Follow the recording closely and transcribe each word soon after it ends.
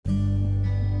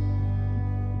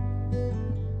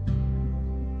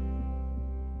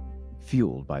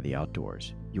Fueled by the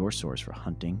Outdoors, your source for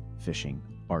hunting, fishing,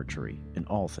 archery, and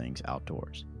all things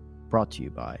outdoors. Brought to you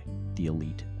by the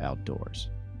Elite Outdoors.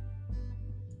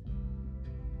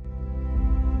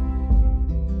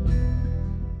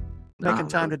 Making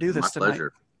time to do this tonight.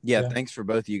 Pleasure. Yeah, thanks for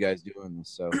both of you guys doing this.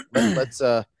 So let's do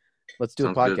a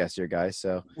Sounds podcast good. here, guys.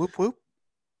 So Whoop, whoop.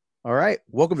 all right,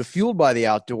 welcome to Fueled by the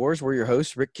Outdoors. We're your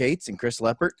hosts, Rick Cates and Chris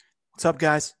Leppert. What's up,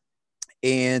 guys?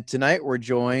 And tonight we're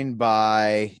joined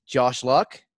by Josh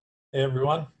Luck. Hey,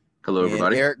 everyone. Hello, and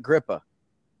everybody. Eric Grippa.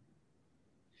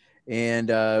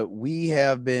 And we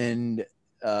have been,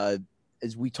 as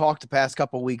we talked the past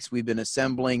couple of weeks, we've been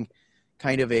assembling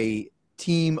kind of a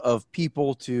team of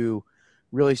people to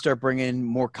really start bringing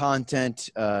more content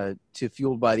to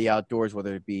Fueled by the Outdoors,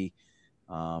 whether it be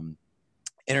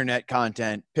internet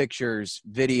content, pictures,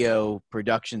 video,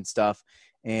 production stuff.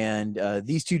 And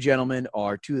these two gentlemen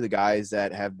are two of the guys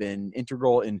that have been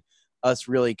integral in us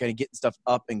really kind of getting stuff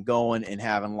up and going and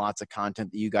having lots of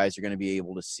content that you guys are going to be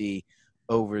able to see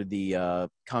over the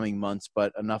coming months.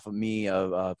 But enough of me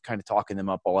of kind of talking them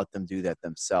up. I'll let them do that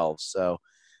themselves. So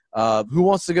who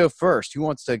wants to go first? Who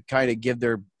wants to kind of give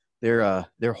their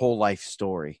whole life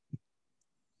story?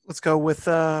 Let's go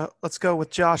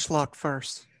with Josh Luck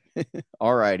first.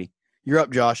 All righty. You're up,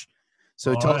 Josh.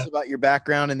 So All tell right. us about your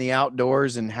background in the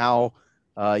outdoors and how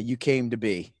you came to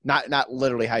be. Not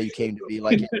literally how you came to be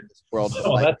like in this world, but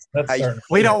Oh, like, that's how you- starting.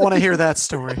 We don't want to hear that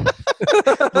story.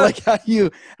 like how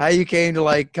you came to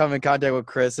like come in contact with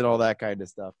Chris and all that kind of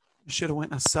stuff. You should have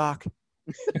went in a sock.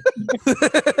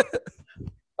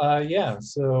 Yeah,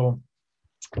 so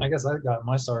I guess I got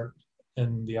my start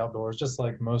in the outdoors, just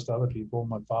like most other people.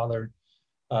 My father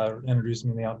introduced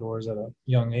me to the outdoors at a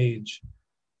young age.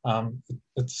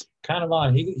 It's kind of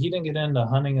odd. He didn't get into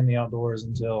hunting in the outdoors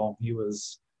until he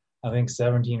was, I think,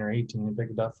 17 or 18. He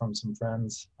picked it up from some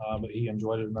friends, but he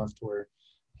enjoyed it enough to where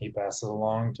he passed it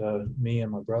along to me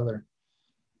and my brother.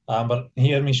 But he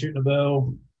had me shooting a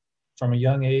bow from a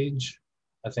young age.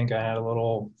 I think I had a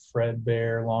little Fred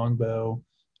Bear longbow.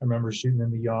 I remember shooting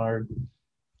in the yard.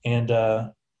 And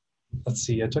let's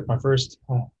see, I took my first,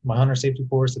 my hunter safety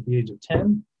course at the age of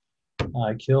 10.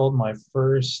 I killed my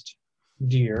first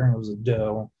deer. It was a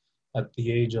doe at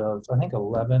the age of, I think,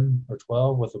 11 or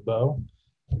 12 with a bow.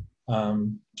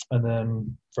 And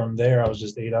then from there, I was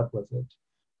just ate up with it.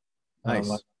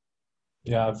 Nice.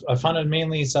 Yeah, I've hunted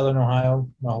mainly Southern Ohio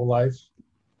my whole life.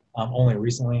 Only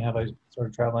recently have I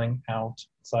started traveling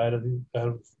outside of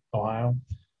Ohio.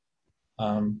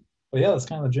 But yeah, that's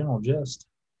kind of the general gist.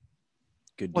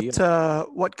 Good deal.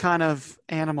 What kind of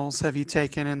animals have you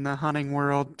taken in the hunting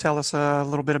world? Tell us a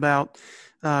little bit about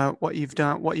what you've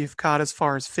done, what you've caught as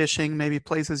far as fishing, maybe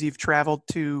places you've traveled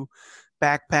to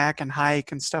backpack and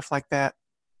hike and stuff like that.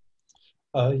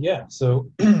 Yeah, so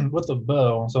with the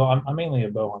bow, so I'm mainly a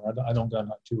bow hunter. I don't gun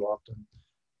hunt too often.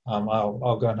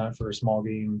 I'll gun hunt for small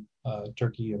game,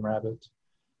 turkey and rabbit.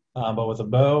 But with a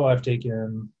bow, I've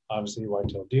taken obviously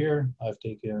white-tailed deer. I've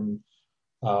taken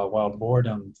wild boar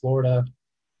down in Florida.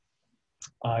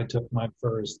 I took my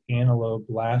first antelope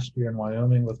last year in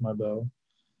Wyoming with my bow.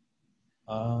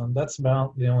 That's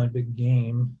about the only big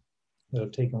game that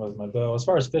I've taken with my bow. As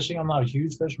far as fishing, I'm not a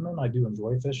huge fisherman. I do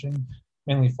enjoy fishing,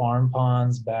 mainly farm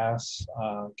ponds, bass,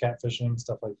 catfishing,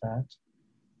 stuff like that.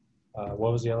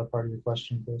 What was the other part of your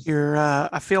question, Chris?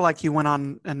 I feel like you went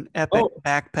on an epic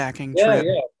backpacking Yeah, trip.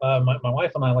 yeah. My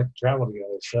wife and I like to travel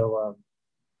together. So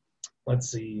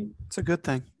let's see. It's a good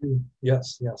thing.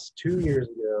 Yes. 2 years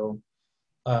ago,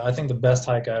 I think the best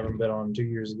hike I ever been on 2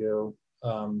 years ago,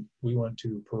 we went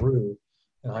to Peru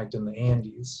and hiked in the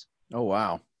Andes. Oh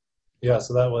wow. Yeah,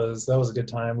 so that was a good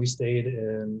time. We stayed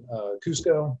in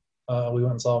Cusco. We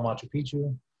went and saw Machu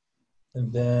Picchu.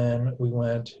 And then we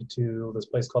went to this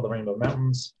place called the Rainbow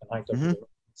Mountains and hiked up the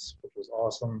mountains, which was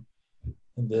awesome.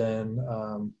 And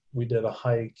then we did a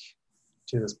hike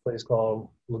to this place called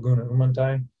Laguna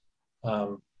Umantai.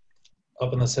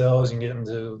 Up in this hills, you can get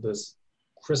into this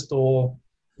crystal,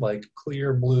 like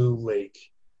clear blue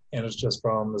lake. And it's just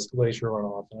from this glacier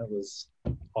runoff, and it was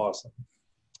awesome.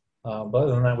 But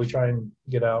other than that, we try and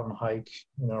get out and hike,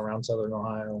 around Southern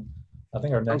Ohio. I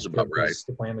think our next Sounds about trip is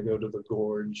to plan to go to the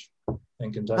Gorge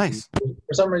in Kentucky. Nice.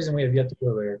 For some reason, we have yet to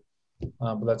go there,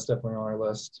 but that's definitely on our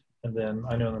list. And then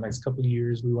I know in the next couple of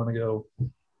years, we want to go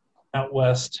out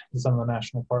west to some of the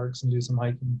national parks and do some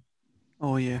hiking.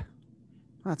 Oh yeah,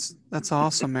 that's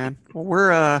awesome, man. Well,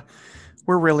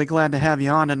 we're really glad to have you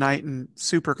on tonight, and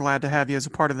super glad to have you as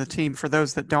a part of the team. For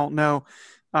those that don't know,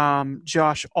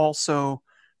 Josh also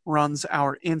runs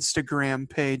our Instagram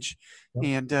page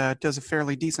and does a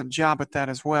fairly decent job at that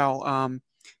as well.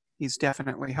 He's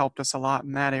definitely helped us a lot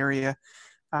in that area.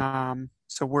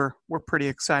 So we're pretty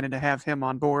excited to have him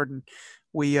on board, and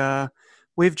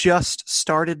we've just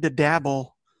started to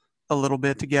dabble a little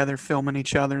bit together, filming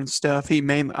each other and stuff.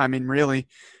 Really,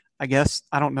 I guess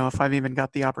I don't know if I've even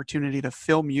got the opportunity to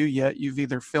film you yet. You've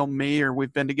either filmed me or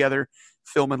we've been together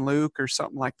filming Luke or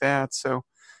something like that. So,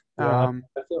 Yeah,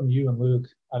 I filmed you and Luke.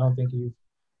 I don't think you've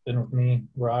been with me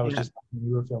where I was Yeah. just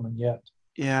you were filming yet.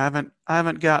 yeah, I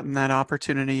haven't gotten that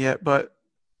opportunity yet, but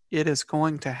it is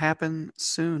going to happen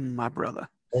soon, my brother.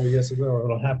 Oh yes, it will.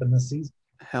 It'll happen this season.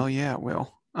 Hell yeah, it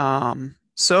will.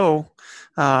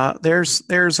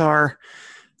 There's our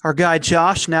guy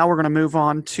Josh. Now we're going to move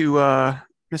on to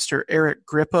Mr. Eric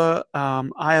Grippa.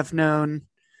 I have known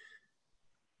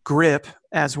Grip,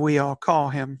 as we all call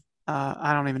him.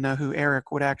 I don't even know who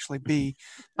Eric would actually be.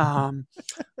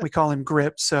 We call him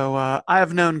Grip. So I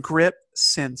have known Grip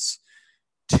since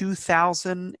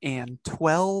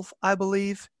 2012, I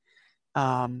believe.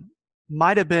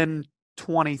 Might have been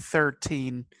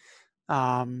 2013.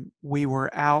 We were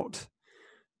out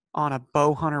on a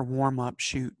bow hunter warm-up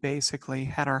shoot, basically.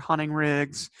 Had our hunting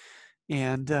rigs,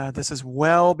 and this is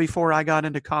well before I got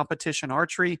into competition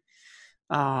archery.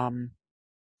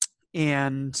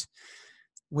 And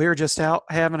we're just out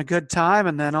having a good time,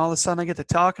 and then all of a sudden I get to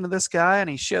talking to this guy, and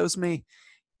he shows me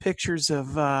pictures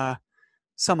of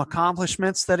some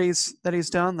accomplishments that he's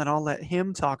done that I'll let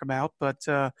him talk about. But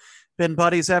been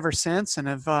buddies ever since, and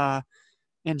have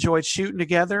enjoyed shooting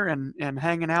together and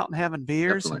hanging out and having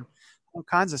beers Definitely. and all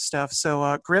kinds of stuff.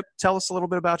 So Grip, tell us a little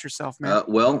bit about yourself, man.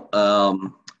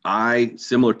 I,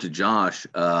 similar to Josh,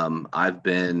 I've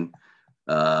been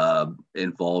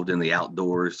involved in the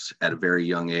outdoors at a very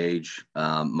young age.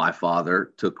 My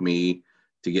father took me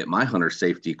to get my hunter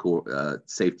safety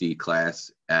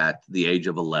class at the age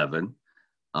of 11.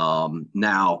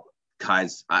 Now,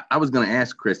 guys, I was going to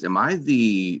ask Chris, am I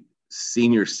the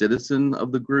senior citizen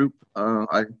of the group?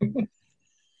 I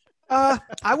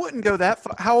wouldn't go that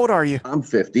far. How old are you? I'm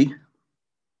 50.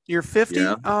 You're 50?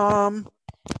 Yeah.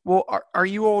 Well, are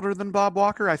you older than Bob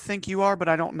Walker? I think you are, but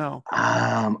I don't know.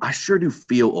 I sure do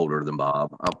feel older than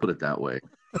Bob. I'll put it that way.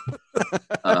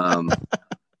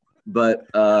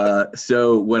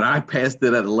 So when I passed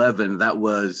it at 11, that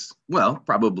was, well,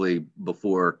 probably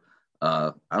before,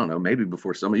 I don't know, maybe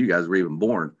before some of you guys were even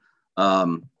born. Yeah.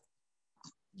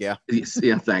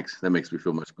 Yeah, thanks. That makes me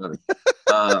feel much better.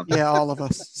 Yeah, all of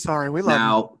us. Sorry, we love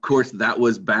Now, you. of course, that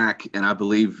was back, and I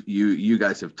believe you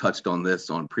guys have touched on this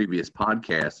on previous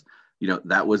podcasts. You know,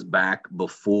 that was back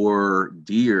before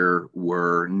deer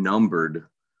were numbered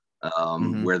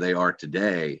where they are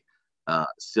today. Yeah.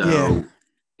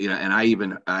 You know, and I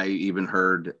even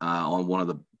heard on one of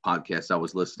the podcasts I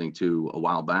was listening to a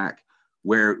while back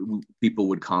where people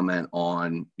would comment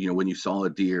on, you know, when you saw a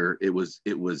deer, it was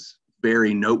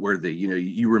very noteworthy. You know,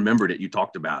 you remembered it, you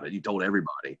talked about it, you told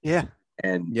everybody. Yeah.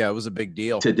 And Yeah, it was a big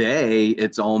deal. Today,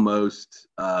 it's almost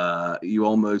you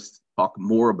almost talk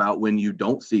more about when you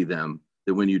don't see them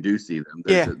than when you do see them.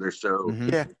 They're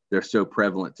so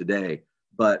prevalent today.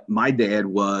 But my dad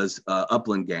was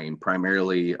upland game,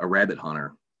 primarily a rabbit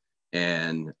hunter,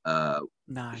 and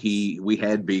Nice. we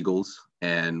had beagles,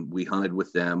 and we hunted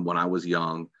with them when I was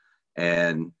young.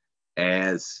 And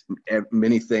as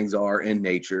many things are in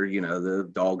nature, you know, the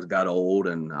dogs got old,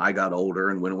 and I got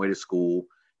older and went away to school.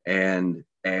 And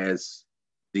as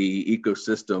the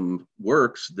ecosystem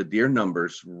works, the deer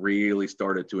numbers really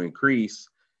started to increase,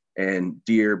 and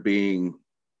deer, being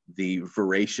the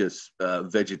voracious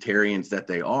vegetarians that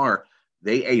they are,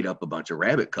 they ate up a bunch of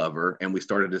rabbit cover, and we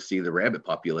started to see the rabbit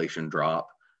population drop.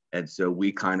 And so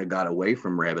we kind of got away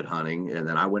from rabbit hunting, and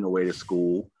then I went away to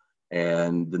school,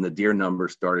 and then the deer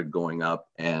numbers started going up.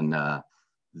 And I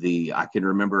can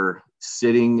remember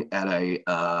sitting at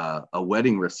a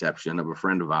wedding reception of a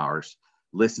friend of ours,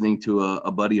 listening to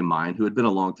a buddy of mine who had been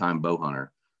a longtime bow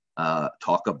hunter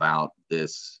talk about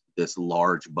this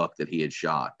large buck that he had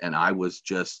shot. And I was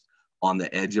just on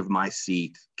the edge of my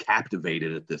seat,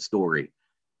 captivated at this story.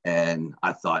 And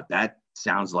I thought, that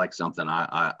sounds like something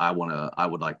I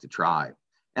would like to try.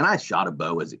 And I shot a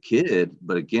bow as a kid,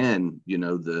 but again, you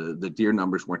know, the deer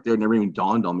numbers weren't there. It never even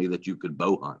dawned on me that you could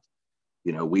bow hunt.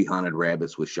 You know, we hunted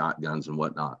rabbits with shotguns and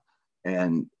whatnot.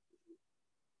 And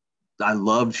I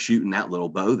loved shooting that little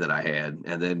bow that I had.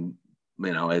 And then,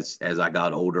 you know, as I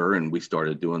got older and we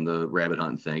started doing the rabbit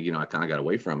hunting thing, you know, I kind of got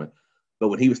away from it. But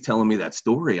when he was telling me that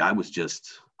story, I was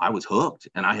hooked,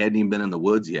 and I hadn't even been in the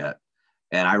woods yet.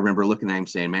 And I remember looking at him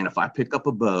saying, man, if I pick up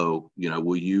a bow, you know,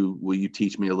 will you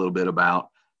teach me a little bit about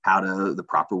the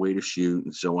proper way to shoot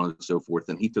and so on and so forth.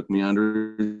 And he took me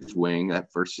under his wing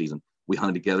that first season. We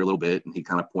hunted together a little bit, and he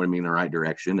kind of pointed me in the right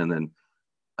direction. And then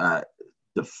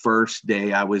the first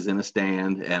day I was in a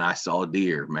stand and I saw a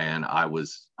deer, man, it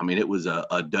was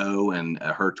a doe and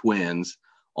her twins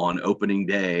on opening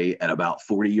day at about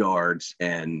 40 yards.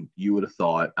 And you would have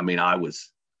thought, I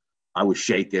was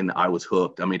shaking. I was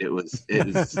hooked.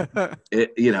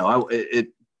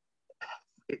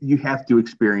 You have to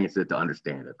experience it to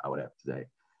understand it, I would have to say.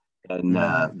 And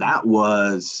that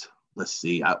was, let's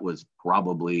see, I was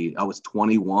 21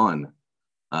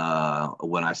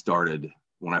 when I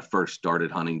first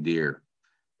started hunting deer.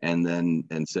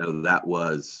 And so that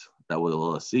was,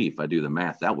 let's see, if I do the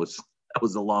math, that was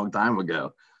a long time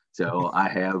ago. So I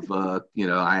have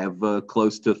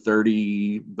close to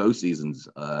 30 bow seasons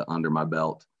under my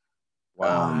belt.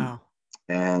 Wow.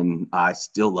 And I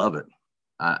still love it.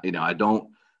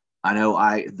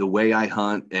 The way I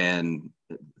hunt and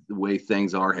the way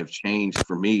things have changed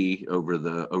for me over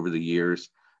the years.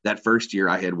 That first year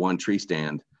I had one tree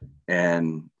stand,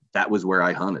 and that was where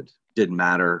I hunted. Didn't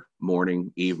matter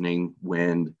morning, evening,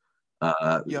 wind.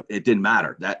 It didn't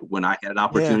matter. That when I had an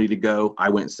opportunity to go, I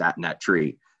went and sat in that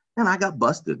tree, and I got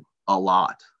busted a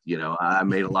lot. I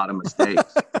made a lot of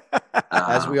mistakes.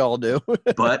 As we all do.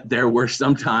 But there were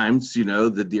some times,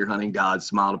 the deer hunting God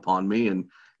smiled upon me,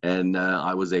 and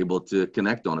I was able to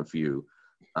connect on a few.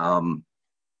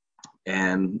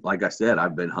 And like I said,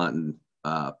 I've been hunting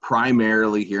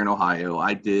primarily here in Ohio.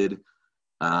 I did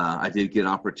get an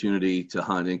opportunity to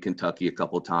hunt in Kentucky a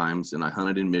couple of times, and I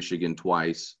hunted in Michigan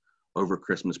twice over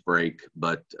Christmas break.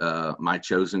 But my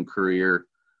chosen career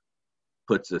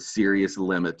puts a serious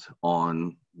limit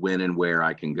on when and where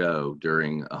I can go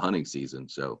during a hunting season.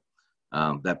 So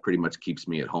that pretty much keeps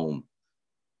me at home.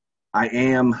 I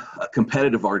am a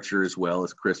competitive archer as well,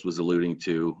 as Chris was alluding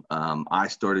to. I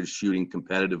started shooting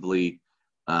competitively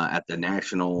at the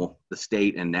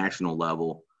state and national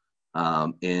level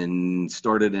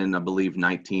started in, I believe,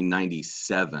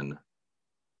 1997,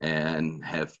 and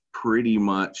have pretty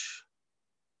much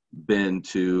been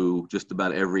to just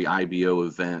about every IBO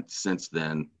event since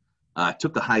then. I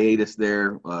took a hiatus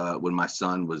there when my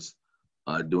son was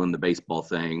doing the baseball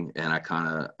thing, and I kind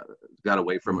of got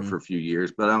away from it for a few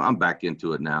years, but I'm back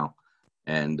into it now.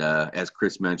 And as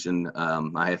Chris mentioned,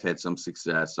 I have had some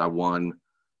success. I won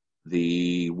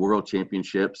the World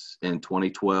Championships in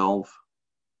 2012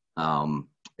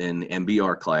 in the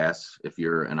MBR class. If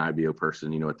you're an IBO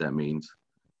person, you know what that means.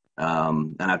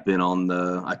 And I've been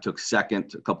I took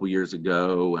second a couple years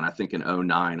ago, and I think in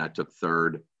 2009 I took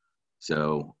third.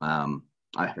 So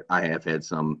I have had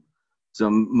some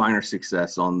minor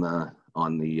success on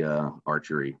the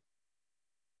archery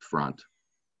front.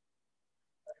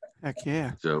 Heck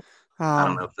yeah. So I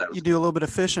don't know if that was, you do a little bit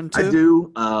of fishing too? I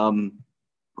do.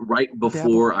 Right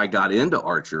before I got into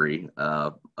archery,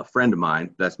 a friend of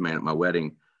mine, best man at my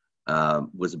wedding,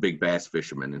 was a big bass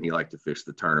fisherman, and he liked to fish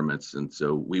the tournaments. And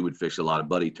so we would fish a lot of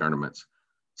buddy tournaments.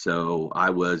 So I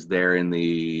was there in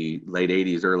the late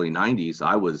 80s, early 90s.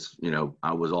 I was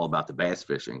all about the bass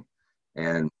fishing.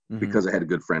 And because I had a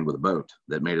good friend with a boat,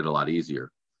 that made it a lot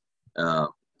easier.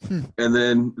 And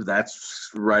then that's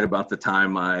right about the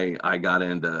time I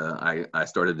I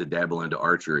started to dabble into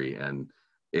archery, and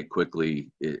it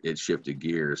quickly shifted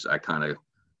gears.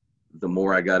 The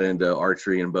more I got into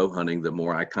archery and bow hunting, the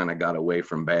more I kind of got away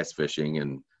from bass fishing,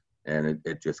 and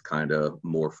it just kind of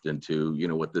morphed into,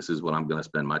 this is what I'm going to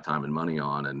spend my time and money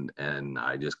on. And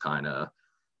I just kind of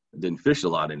didn't fish a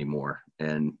lot anymore.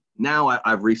 And now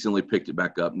I've recently picked it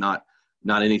back up. Not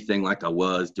anything like I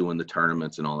was doing the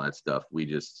tournaments and all that stuff. We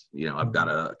just, I've got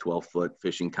a 12-foot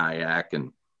fishing kayak,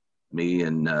 and me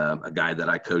and a guy that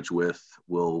I coach with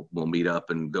will meet up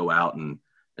and go out and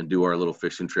do our little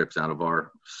fishing trips out of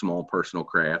our small personal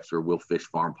crafts, or we'll fish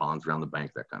farm ponds around the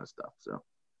bank, that kind of stuff. So.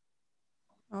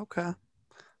 Okay.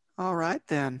 All right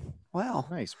then. Well,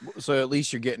 nice. So at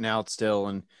least you're getting out still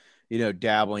and,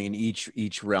 dabbling in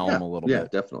each realm a little bit. Yeah,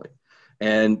 definitely.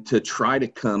 And to try to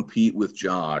compete with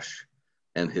Josh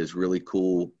and his really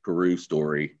cool Peru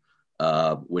story,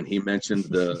 when he mentioned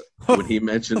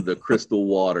the crystal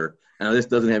water. Now, this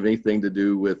doesn't have anything to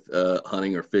do with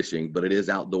hunting or fishing, but it is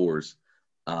outdoors.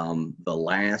 The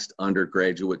last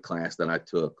undergraduate class that I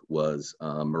took was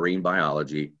marine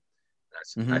biology.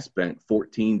 I spent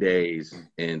 14 days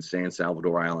in San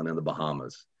Salvador Island in the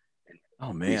Bahamas.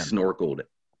 Oh man! We snorkeled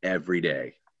every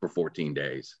day for 14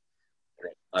 days.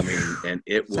 I mean, and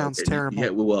it was sounds terrible. Yeah,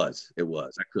 it was.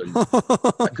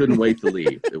 I couldn't wait to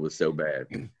leave. It was so bad.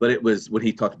 But it was when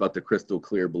he talked about the crystal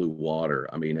clear blue water.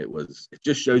 I mean, it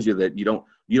just shows you that you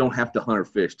don't have to hunt or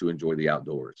fish to enjoy the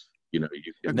outdoors. No,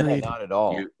 not at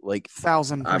all.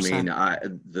 1,000%. I mean,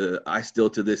 I still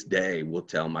to this day will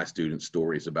tell my students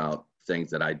stories about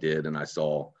things that I did and I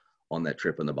saw on that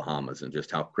trip in the Bahamas, and just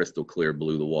how crystal clear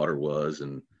blue the water was,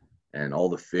 and all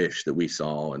the fish that we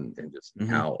saw, and just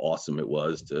how awesome it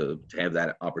was to have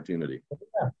that opportunity.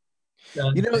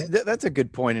 You know, that's a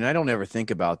good point, and I don't ever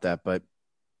think about that, but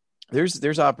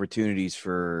there's opportunities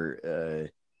for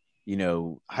you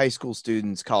know, high school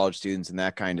students, college students, and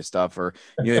that kind of stuff, or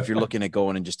you know, if you're looking at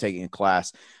going and just taking a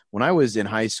class. When I was in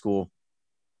high school,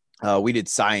 we did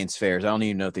science fairs. I don't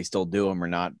even know if they still do them or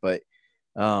not, but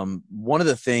one of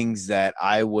the things that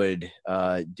I would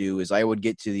do is I would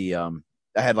get to the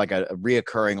I had like a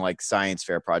reoccurring like science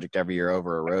fair project every year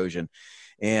over erosion,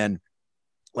 and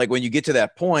like when you get to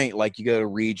that point, like you go to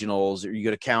regionals or you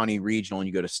go to county, regional, and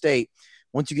you go to state.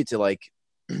 Once you get to like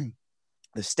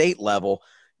the state level,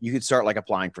 you could start like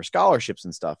applying for scholarships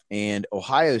and stuff. And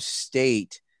Ohio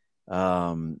State,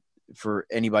 for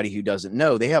anybody who doesn't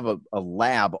know, they have a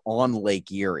lab on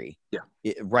Lake Erie,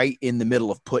 right in the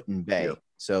middle of Put-in Bay. Yeah.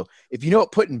 So if you know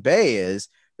what Put-in Bay is,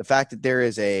 the fact that there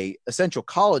is a essential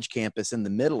college campus in the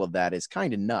middle of that is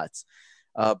kind of nuts.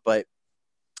 But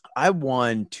I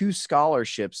won 2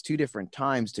 scholarships 2 different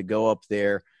times to go up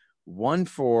there, one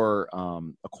for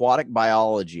aquatic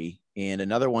biology and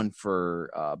another one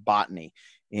for botany.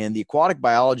 And the aquatic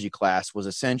biology class was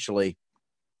essentially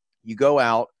you go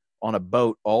out on a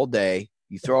boat all day,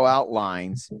 you throw out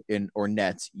lines or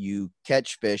nets, you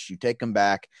catch fish, you take them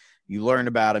back, you learn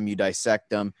about them, you dissect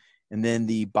them. And then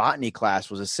the botany class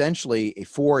was essentially a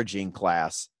foraging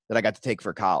class that I got to take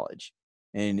for college.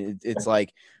 And it's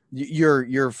like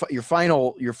your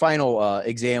final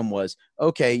exam was,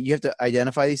 okay, you have to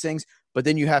identify these things, but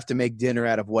then you have to make dinner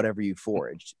out of whatever you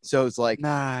foraged. So it's like,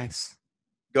 nice.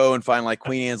 Go and find like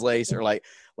Queen Anne's lace or like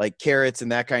carrots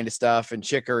and that kind of stuff and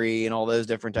chicory and all those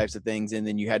different types of things. And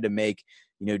then you had to make,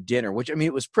 you know, dinner, which, I mean,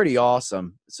 it was pretty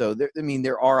awesome. So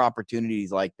there are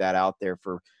opportunities like that out there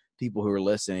for people who are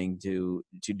listening to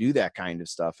do that kind of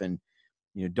stuff. And,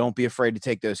 you know, don't be afraid to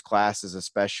take those classes,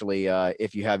 especially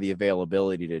if you have the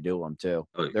availability to do them too.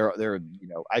 They're, you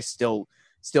know, I still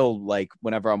like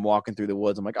whenever I'm walking through the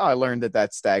woods, I'm like, oh, I learned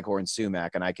that's staghorn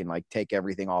sumac, and I can like take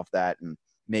everything off that and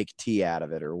make tea out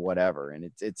of it or whatever. And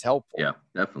it's helpful. Yeah,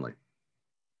 definitely.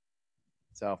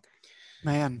 So,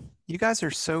 man, you guys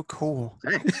are so cool.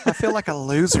 Thanks. I feel like a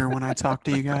loser when I talk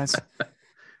to you guys.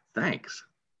 Thanks.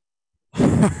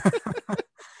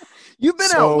 You've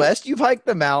been out west. You've hiked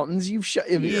the mountains. You've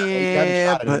shot.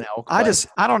 Yeah, but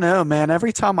I don't know, man.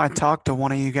 Every time I talk to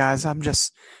one of you guys, I'm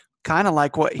just kind of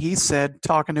like what he said,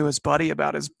 talking to his buddy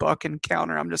about his buck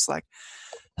encounter. I'm just like,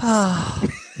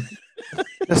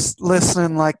 just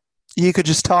listening. Like you could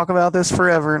just talk about this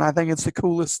forever, and I think it's the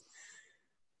coolest.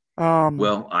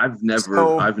 Well, I've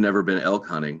never been elk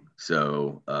hunting,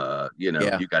 so you know,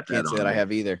 you got that. Can't say that I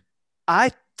have either.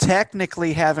 I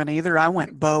technically haven't either. I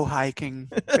went bow hiking.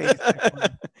 Basically.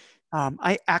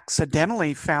 I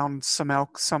accidentally found some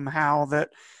elk somehow that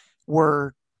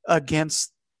were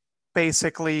against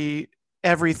basically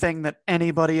everything that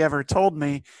anybody ever told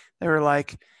me. They were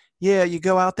like, yeah, you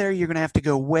go out there, you're going to have to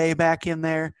go way back in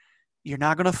there. You're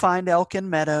not going to find elk in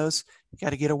meadows. You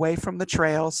got to get away from the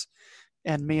trails.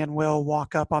 And me and Will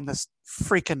walk up on this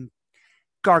freaking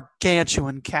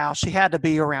gargantuan cow. She had to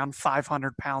be around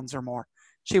 500 pounds or more.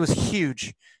 She was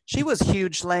huge. She was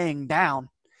huge laying down.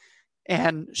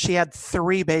 And she had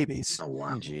 3 babies. Oh,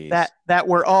 wow. That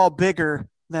were all bigger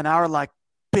than our like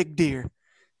big deer.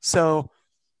 So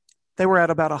they were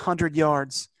at about 100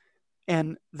 yards.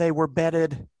 And they were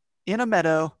bedded in a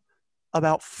meadow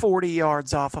about 40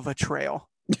 yards off of a trail.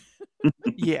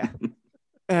 Yeah.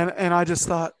 And I just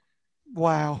thought,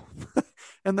 wow.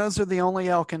 And those are the only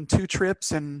elk in 2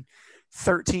 trips and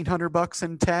 $1,300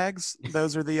 in tags.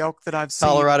 Those are the elk that I've seen.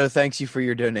 Colorado thanks you for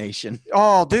your donation.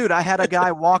 Oh, dude, I had a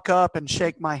guy walk up and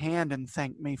shake my hand and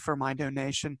thank me for my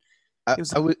donation. It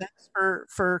was like, thanks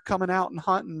for coming out and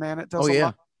hunting, man. It does a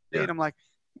lot. Yeah. I'm like,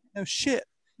 no shit.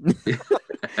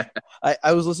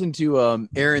 I was listening to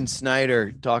Aaron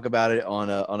Snyder talk about it on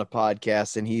a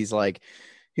podcast, and he's like,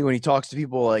 when he talks to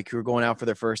people like who are going out for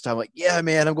their first time, like, yeah,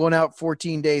 man, I'm going out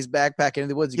 14 days backpacking in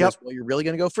the woods. He goes, well, you're really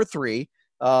going to go for 3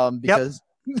 because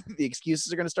the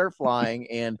excuses are going to start flying.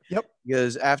 And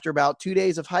because after about 2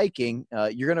 days of hiking,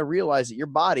 you're going to realize that your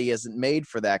body isn't made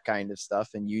for that kind of stuff.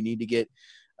 And you need to get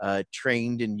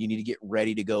trained, and you need to get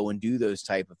ready to go and do those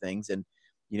type of things. And,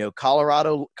 you know,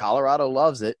 Colorado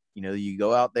loves it. You know, you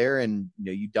go out there and, you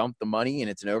know, you dump the money, and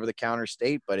it's an over-the-counter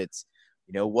state, but it's,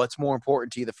 you know, what's more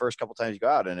important to you the first couple times you go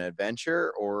out, an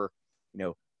adventure or, you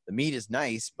know, the meat is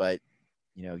nice, but,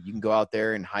 you know, you can go out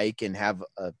there and hike and have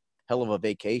a hell of a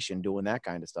vacation doing that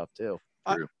kind of stuff too.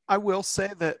 I will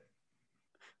say that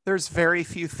there's very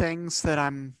few things that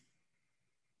I'm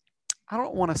I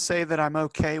don't want to say that I'm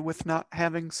okay with not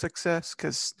having success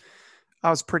because I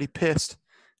was pretty pissed.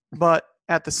 But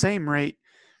at the same rate,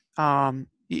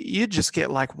 you just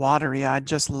get like watery eyed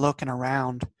just looking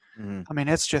around. Mhm. I mean,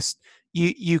 it's just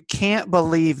you can't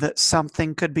believe that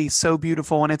something could be so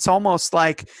beautiful, and it's almost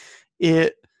like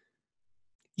it.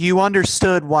 You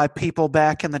understood why people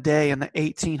back in the day in the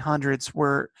 1800s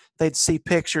were they'd see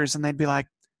pictures and they'd be like,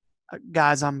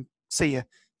 "Guys, see you.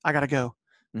 I gotta go.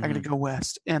 I gotta Mhm. go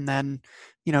west," and then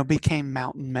became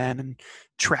mountain men and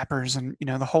trappers and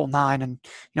the whole nine and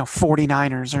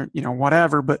 49ers or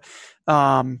whatever. But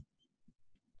um,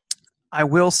 I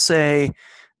will say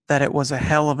that it was a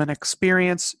hell of an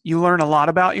experience. You learn a lot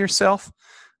about yourself.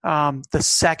 The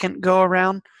second go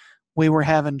around, we were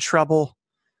having trouble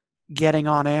getting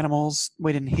on animals.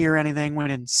 We didn't hear anything. We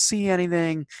didn't see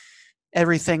anything.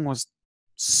 Everything was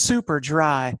super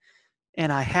dry.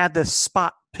 And I had this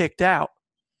spot picked out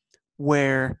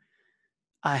where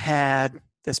I had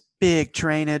this big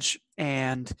drainage,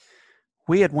 and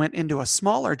we had went into a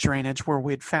smaller drainage where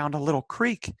we'd found a little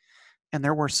creek, and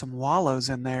there were some wallows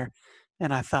in there.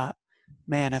 And I thought,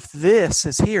 man, if this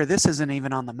is here, this isn't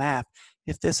even on the map.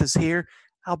 If this is here,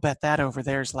 I'll bet that over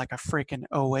there is like a freaking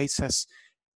oasis.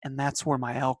 And that's where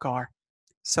my elk are.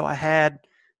 So I had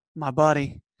my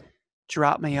buddy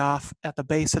drop me off at the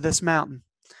base of this mountain.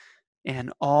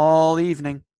 And all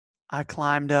evening, I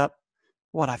climbed up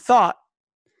what I thought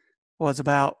was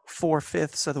about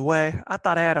 4/5 of the way. I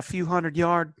thought I had a few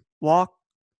 100-yard walk.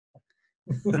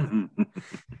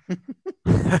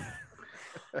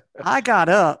 I got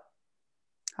up.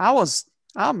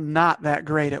 I'm not that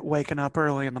great at waking up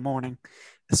early in the morning,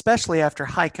 especially after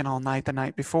hiking all night the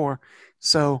night before.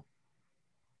 So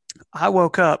I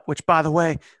woke up, which, by the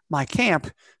way, my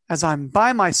camp, as I'm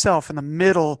by myself in the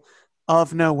middle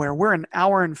of nowhere, we're an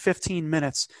hour and 15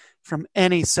 minutes from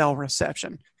any cell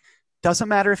reception. Doesn't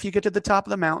matter if you get to the top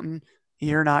of the mountain,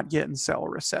 you're not getting cell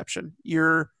reception.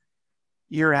 You're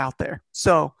out there.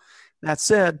 So that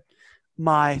said,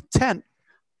 my tent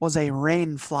was a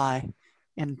rain fly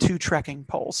and 2 trekking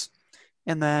poles.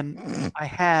 And then I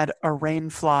had a rain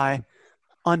fly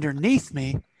underneath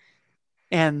me,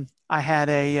 and I had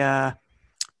a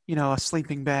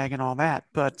sleeping bag and all that.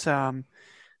 But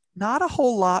not a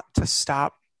whole lot to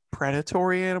stop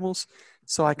predatory animals.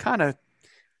 So I kind of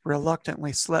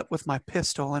reluctantly slept with my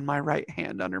pistol in my right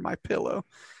hand under my pillow.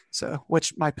 So,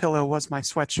 which my pillow was my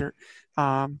sweatshirt,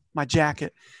 my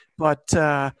jacket. But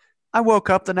I woke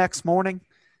up the next morning,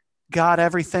 got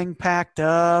everything packed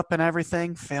up and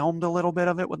everything, filmed a little bit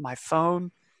of it with my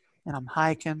phone, and I'm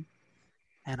hiking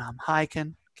and I'm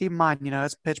hiking. Keep in mind,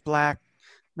 it's pitch black,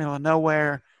 middle of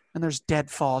nowhere, and there's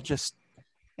deadfall just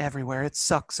everywhere. It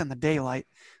sucks in the daylight,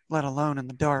 let alone in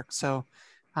the dark. So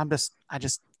I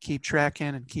just keep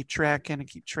tracking and keep tracking and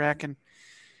keep tracking.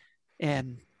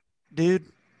 And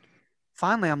dude,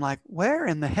 finally I'm like, where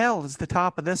in the hell is the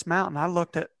top of this mountain? I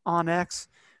looked at OnX.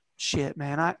 Shit,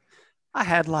 man. I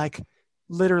had like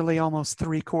literally almost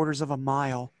 3/4 of a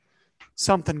mile,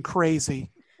 something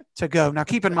crazy to go. Now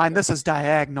keep in mind this is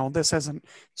diagonal. This isn't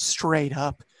straight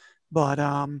up. But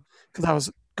because I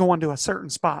was going to a certain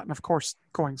spot, and of course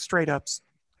going straight up's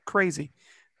crazy.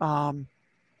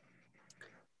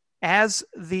 As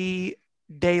the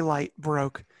daylight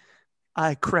broke,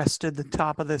 I crested the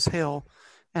top of this hill,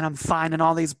 and I'm finding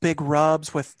all these big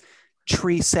rubs with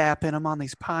tree sap in them on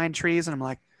these pine trees. And I'm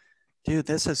like, dude,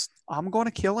 I'm going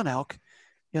to kill an elk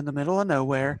in the middle of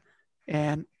nowhere,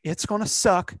 and it's going to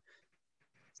suck,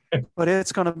 but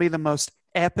it's going to be the most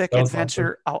epic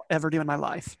adventure I'll ever do in my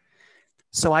life.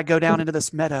 So I go down into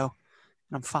this meadow,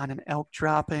 and I'm finding elk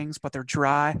droppings, but they're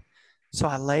dry. So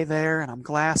I lay there, and I'm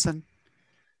glassing,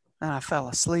 and I fell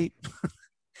asleep.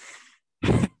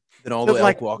 Then all the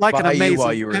elk walked by you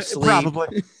while you were asleep.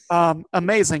 Probably.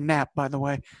 Amazing nap, by the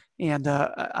way. And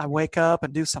I wake up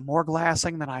and do some more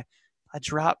glassing. Then I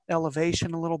drop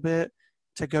elevation a little bit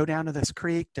to go down to this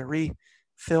creek to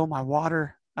refill my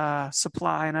water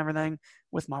supply and everything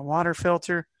with my water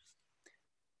filter.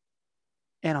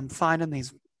 And I'm finding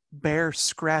these bear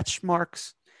scratch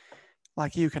marks.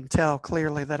 Like you can tell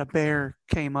clearly that a bear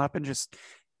came up and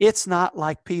it's not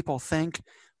like people think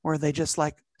where they just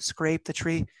like scrape the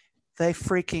tree. They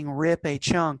freaking rip a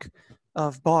chunk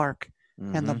of bark.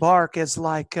 Mm-hmm. And the bark is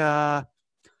like, I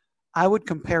would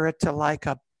compare it to like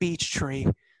a beech tree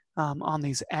on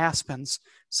these aspens.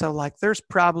 So like there's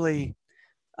probably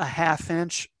a 1/2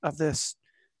 inch of this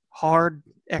hard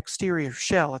exterior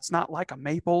shell. It's not like a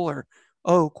maple or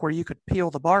oak where you could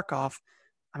peel the bark off.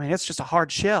 I mean, it's just a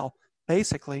hard shell,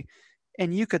 basically.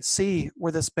 And you could see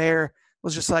where this bear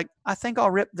was just like, I think I'll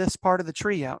rip this part of the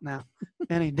tree out now.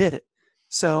 And he did it.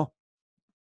 So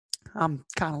I'm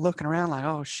kind of looking around like,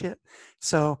 oh shit.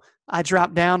 So I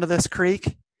dropped down to this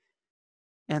creek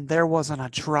and there wasn't a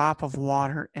drop of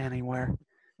water anywhere.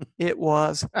 It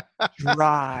was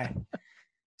dry.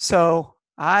 So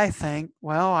I think,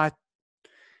 well,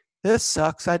 this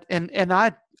sucks. I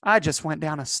just went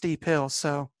down a steep hill,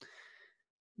 so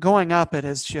going up it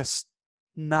is just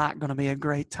not going to be a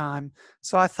great time.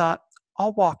 So I thought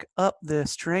I'll walk up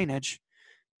this drainage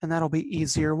and that'll be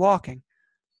easier walking.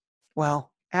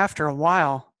 Well, after a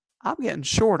while, I'm getting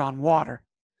short on water.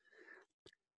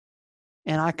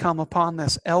 And I come upon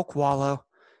this elk wallow,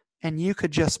 and you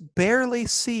could just barely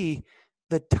see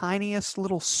the tiniest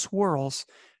little swirls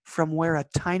from where a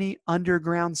tiny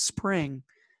underground spring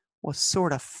was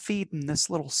sort of feeding this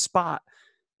little spot.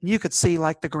 And you could see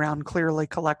like the ground clearly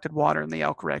collected water, and the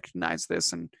elk recognized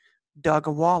this and dug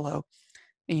a wallow.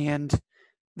 And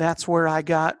that's where I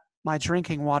got my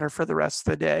drinking water for the rest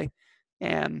of the day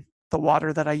and the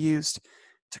water that I used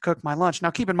to cook my lunch.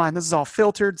 Now, keep in mind, this is all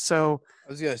filtered, so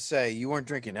I was gonna say you weren't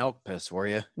drinking elk piss, were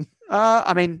you?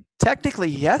 I mean, technically,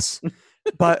 yes,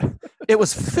 but it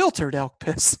was filtered elk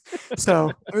piss.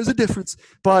 So there's a difference.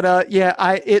 But yeah,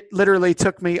 it literally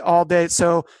took me all day.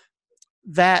 So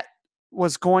that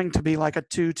was going to be like a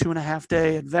 2.5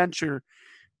 day adventure.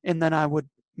 And then I would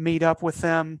meet up with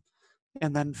them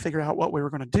and then figure out what we were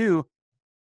going to do.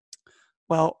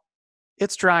 Well,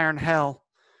 it's drier than hell.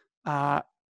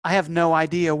 I have no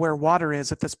idea where water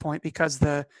is at this point because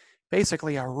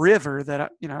basically a river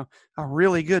that, a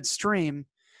really good stream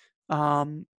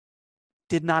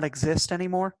did not exist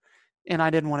anymore. And I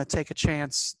didn't want to take a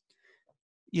chance,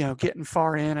 getting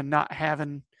far in and not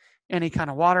having any kind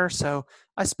of water. So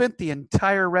I spent the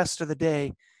entire rest of the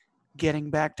day getting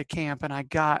back to camp, and I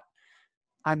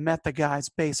met the guys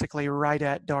basically right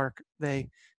at dark. They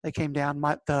came down.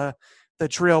 The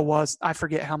drill was, I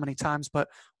forget how many times, but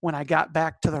when I got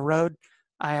back to the road,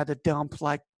 I had to dump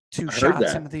like 2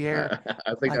 shots into the air.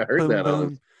 I think like I heard boom, that.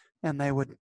 Boom, and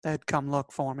they'd come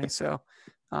look for me. So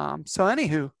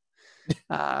anywho,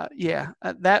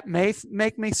 that may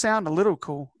make me sound a little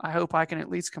cool. I hope I can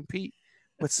at least compete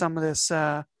with some of this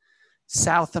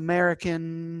South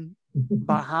American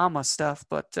Bahama stuff.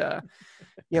 But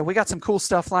yeah, we got some cool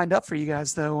stuff lined up for you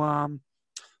guys, though.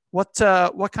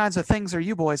 What kinds of things are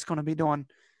you boys going to be doing?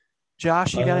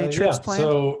 Josh, you got any trips planned?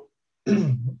 So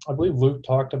I believe Luke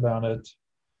talked about it.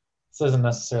 This isn't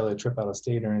necessarily a trip out of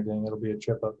state or anything. It'll be a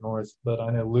trip up north. But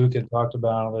I know Luke had talked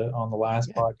about it on the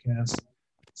last podcast.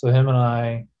 So him and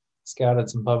I scouted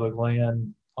some public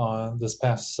land on this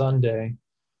past Sunday.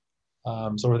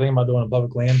 So we're thinking about doing a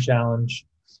public land challenge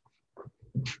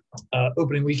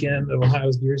opening weekend of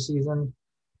Ohio's deer season.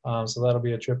 So that'll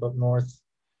be a trip up north.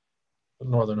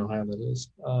 Northern Ohio, that is.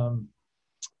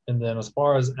 And then as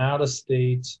far as out of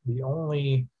state, the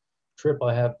only trip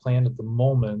I have planned at the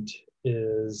moment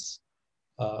is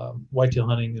whitetail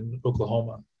hunting in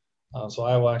Oklahoma. So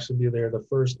I will actually be there the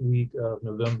first week of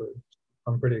November.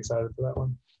 I'm pretty excited for that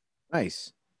one.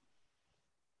 Nice.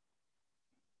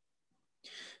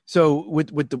 So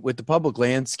with the public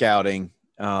land scouting,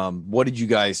 what did you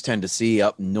guys tend to see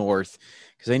up north?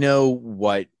 Because I know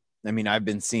I've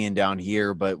been seeing down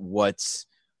here, but what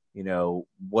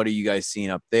are you guys seeing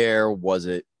up there? Was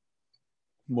it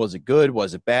good?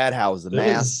 Was it bad? How was the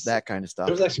mass? That kind of stuff.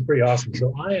 It was actually pretty awesome.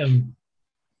 So I am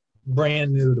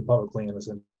brand new to public land,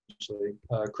 essentially.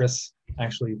 Chris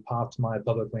actually popped my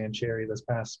public land cherry this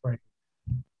past spring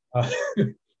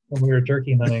when we were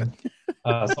turkey hunting.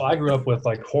 So I grew up with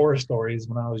like horror stories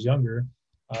when I was younger.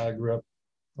 I grew up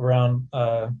around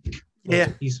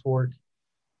East Fork.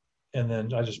 And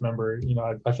then I just remember,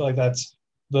 I feel like that's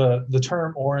the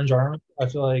term orange army. I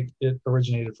feel like it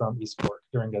originated from East Fork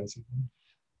during gun season.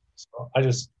 So I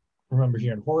just remember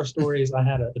hearing horror stories. I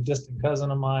had a distant cousin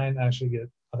of mine actually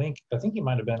I think he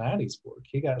might have been at East Fork.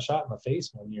 He got shot in the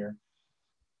face one year.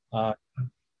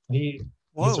 He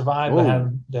survived but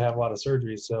had to have a lot of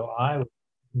surgery. So I was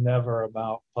never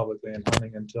about public land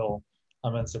hunting until I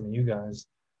met some of you guys.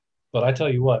 But I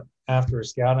tell you what, after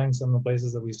scouting some of the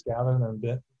places that we scouted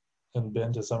and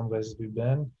been to some of the places we've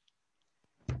been,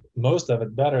 most of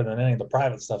it better than any of the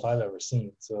private stuff I've ever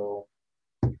seen. So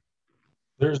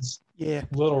there's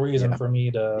little reason for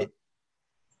me to,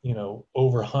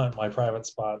 overhunt my private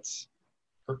spots,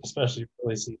 especially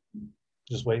early season.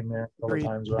 Just waiting there until the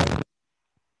time's right.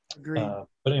 Agreed.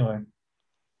 But anyway,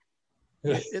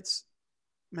 it's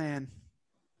man,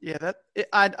 yeah.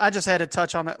 I just had to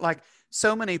touch on it. Like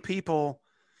so many people.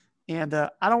 And I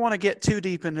don't want to get too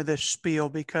deep into this spiel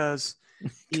because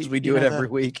we do it every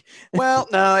week. Well,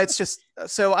 no, it's just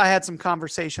so I had some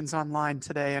conversations online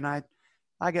today, and I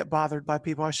I get bothered by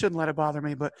people. I shouldn't let it bother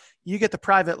me, but you get the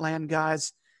private land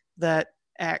guys that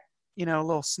act, a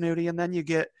little snooty. And then you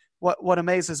get what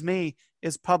amazes me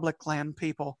is public land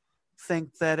people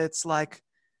think that it's like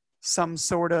some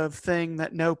sort of thing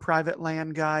that no private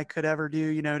land guy could ever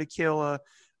do, to kill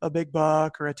a big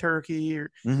buck or a turkey or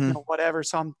whatever.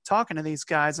 So I'm talking to these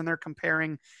guys and they're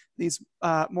comparing these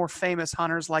more famous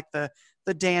hunters like the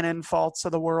Dan Infalts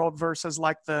of the world versus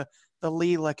like the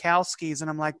Lee Lakowskis. And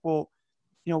I'm like, well,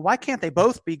 why can't they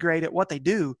both be great at what they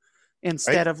do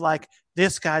instead of like,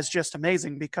 this guy's just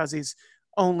amazing because he's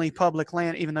only public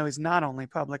land, even though he's not only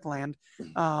public land.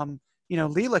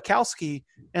 Lee Lakowski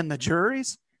and the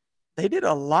juries, they did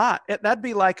a lot. That'd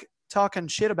be like talking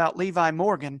shit about Levi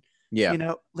Morgan.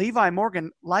 Yeah. Levi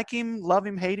Morgan, like him, love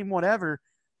him, hate him, whatever.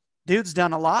 Dude's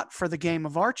done a lot for the game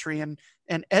of archery and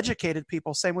educated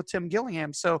people. Same with Tim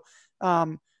Gillingham. So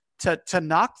to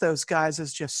knock those guys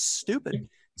is just stupid.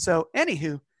 So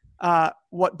anywho,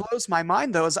 what blows my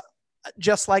mind though is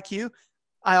just like you,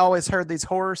 I always heard these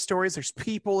horror stories. There's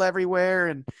people everywhere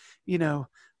and,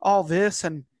 all this.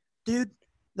 And dude,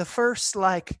 the first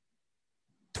like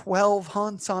 12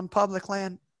 hunts on public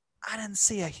land, I didn't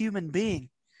see a human being.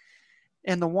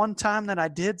 And the one time that I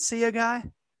did see a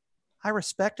guy, I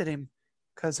respected him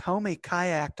because homie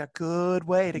kayaked a good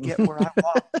way to get where I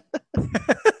was.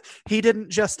 He didn't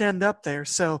just end up there.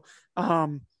 So, I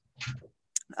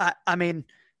mean,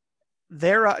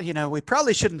 there, we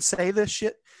probably shouldn't say this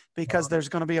shit because there's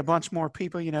going to be a bunch more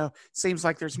people, seems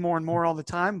like there's more and more all the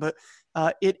time, but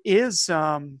it is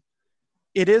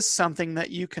something that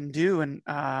you can do. And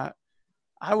I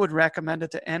would recommend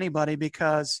it to anybody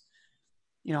because,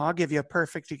 I'll give you a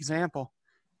perfect example.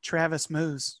 Travis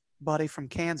Moose, buddy from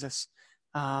Kansas.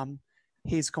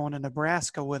 He's going to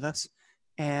Nebraska with us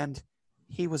and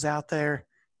he was out there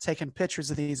taking pictures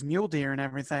of these mule deer and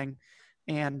everything.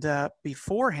 And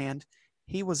beforehand,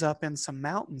 he was up in some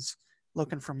mountains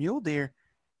looking for mule deer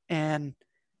and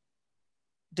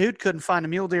dude couldn't find a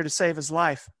mule deer to save his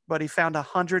life, but he found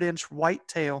 100-inch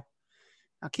whitetail.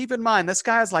 Now keep in mind, this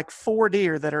guy has like 4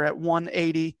 deer that are at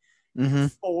 180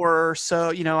 or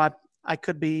so, I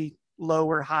could be low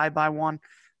or high by one,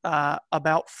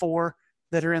 about 4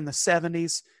 that are in the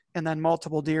 70s and then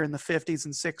multiple deer in the 50s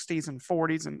and 60s and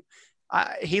 40s. And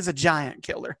he's a giant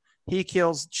killer. He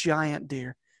kills giant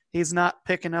deer. He's not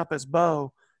picking up his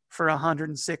bow for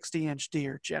 160-inch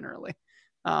deer generally.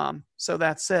 So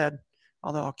that said,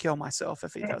 although I'll kill myself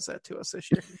if he does that to us this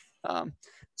year.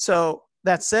 So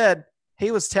that said,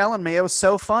 he was telling me, it was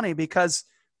so funny because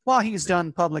while he's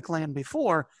done public land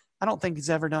before, I don't think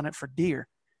he's ever done it for deer.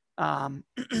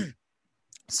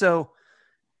 So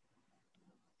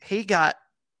he got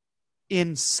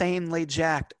insanely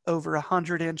jacked over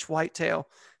 100-inch whitetail.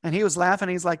 And he was laughing.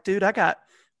 He's like, dude, I got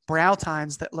brow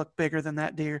tines that look bigger than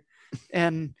that deer.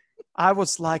 And I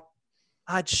was like,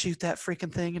 I'd shoot that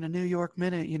freaking thing in a New York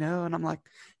minute, And I'm like,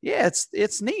 yeah,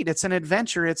 it's neat. It's an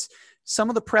adventure. It's some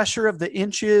of the pressure of the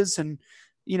inches and,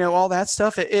 all that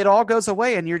stuff. It all goes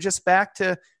away and you're just back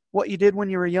to what you did when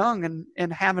you were young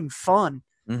and having fun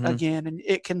again. And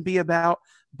it can be about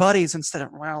buddies instead of,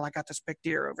 well, I got this big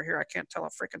deer over here. I can't tell a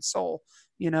freaking soul,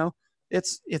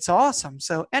 it's awesome.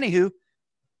 So anywho,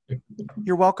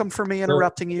 you're welcome for me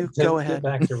interrupting you. Go ahead.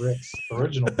 Get back to Rick's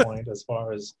original point as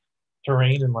far as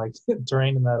terrain and like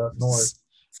terrain in that up north.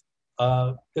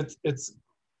 It's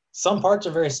some parts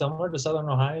are very similar to Southern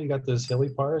Ohio. You got those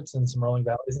hilly parts and some rolling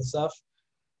valleys and stuff.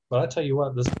 But I tell you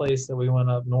what, this place that we went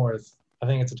up north, I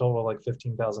think it's a total of like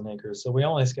 15,000 acres. So we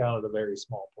only scouted a very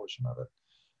small portion of it.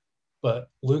 But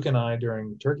Luke and I,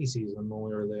 during turkey season when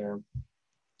we were there,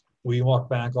 we walked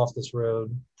back off this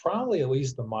road, probably at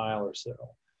least a mile or so,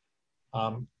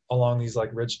 along these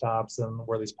like ridge tops and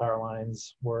where these power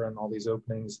lines were and all these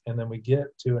openings. And then we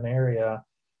get to an area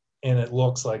and it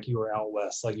looks like you were out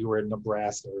west, like you were in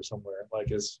Nebraska or somewhere.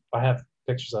 I have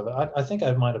pictures of it. I think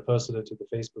I might have posted it to the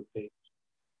Facebook page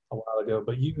a while ago,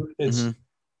 but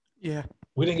yeah,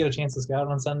 we didn't get a chance to scout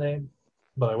on Sunday,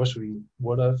 but I wish we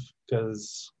would have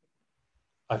because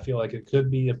I feel like it could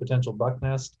be a potential buck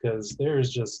nest because there's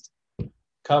just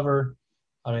cover.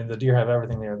 I mean, the deer have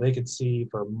everything there. They could see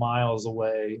for miles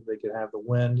away. They could have the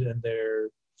wind in their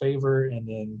favor and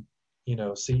then,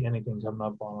 see anything coming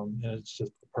up on them. And it's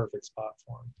just the perfect spot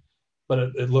for them. But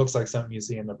it looks like something you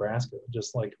see in Nebraska,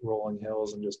 just like rolling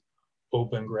hills and just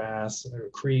open grass or a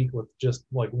creek with just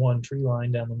like one tree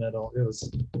line down the middle. It was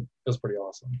pretty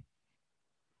awesome.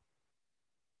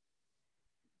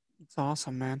 It's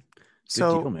awesome, man. Good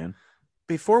deal, man.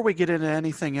 Before we get into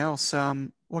anything else,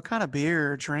 what kind of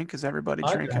beer or drink is everybody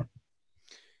drinking?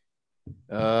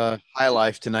 High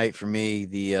life tonight for me.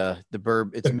 The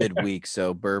bourbon. It's midweek,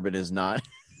 so bourbon is not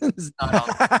is not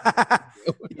on.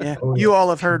 Yeah, Oh, you yeah. all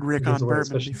have heard Rick He gives on away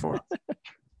bourbon especially- before.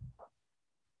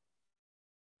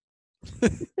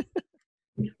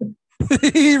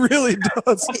 He really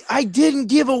does. I didn't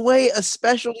give away a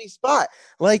specialty spot.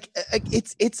 Like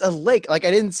it's a lake. Like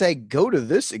I didn't say go to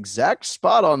this exact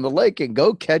spot on the lake and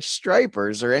go catch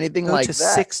stripers or anything Go like to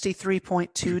that.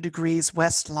 63.2 degrees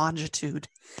west longitude.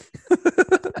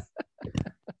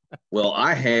 Well,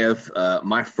 I have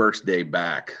my first day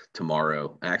back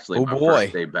tomorrow. Actually, Oh, my boy.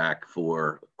 first day back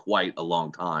for quite a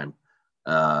long time.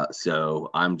 So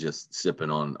I'm just sipping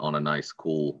on a nice,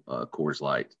 cool Coors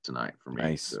Light tonight for me.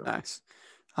 Nice. So. Nice.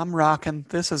 I'm rocking.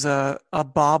 This is a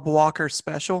Bob Walker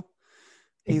special.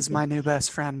 He's my new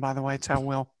best friend, by the way. Tell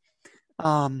Will.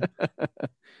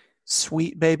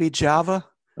 Sweet Baby Java.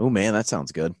 Oh man, that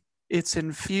sounds good. It's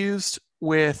infused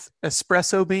with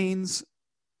espresso beans,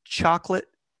 chocolate,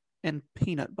 and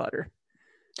peanut butter.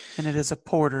 And it is a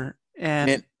porter. And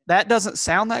Man. that doesn't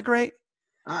sound that great.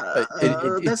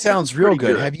 It That sounds real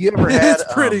pretty good. Have you ever had?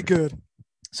 It's pretty good.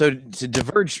 So to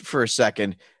diverge for a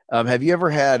second, have you ever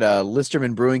had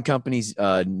Listerman Brewing Company's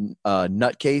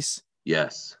Nutcase?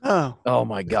 Yes. Oh, Oh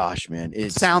my gosh, man!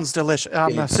 It sounds delicious.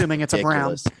 I'm it's assuming it's a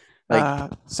brown. ridiculous.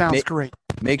 Like, Sounds ma- great.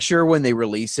 make sure when they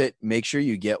release it, make sure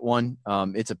you get one.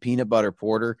 It's a peanut butter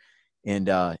porter, and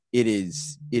it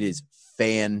is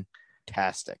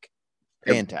fantastic,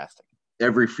 fantastic.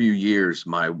 Every few years,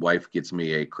 my wife gets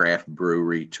me a craft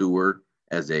brewery tour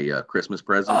as a Christmas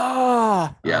present.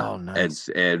 Ah, Yeah, Oh, nice.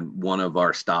 and one of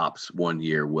our stops one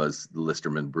year was the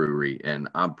Listerman Brewery, and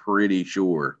I'm pretty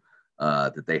sure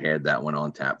that they had that one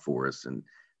on tap for us. And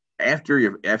after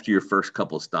your first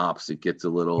couple stops, it gets a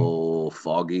little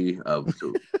foggy of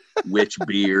which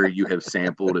beer you have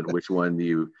sampled and which one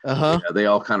you. They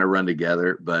all kind of run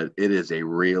together, but it's a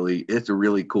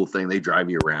really cool thing. They drive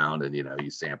you around, and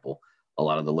you sample a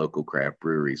lot of the local craft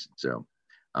breweries. So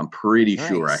I'm pretty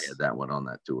sure I Nice. had that one on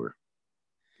that tour.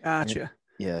 gotcha.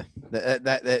 Yeah,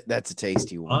 that's a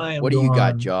tasty I one. am What do you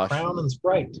got, going Josh? Crown and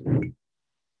Sprite.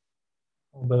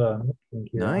 A little bit of drink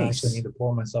here. I Nice. actually need to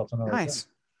pour myself another. Nice.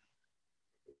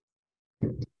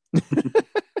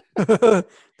 This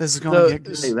is going to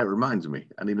get Hey, good. that reminds me,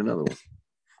 I need another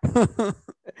one.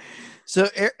 So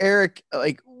Eric,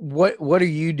 like, what are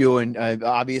you doing?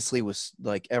 Obviously, with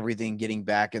like everything getting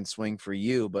back in swing for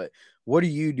you, but what are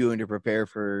you doing to prepare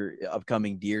for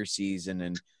upcoming deer season?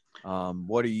 And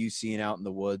what are you seeing out in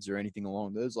the woods or anything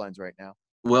along those lines right now?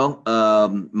 Well,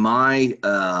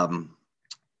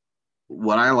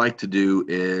 what I like to do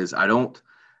is I've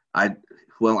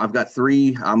got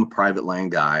three. I'm a private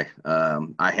land guy.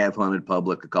 I have hunted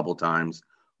public a couple times.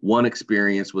 One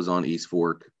experience was on East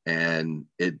Fork, and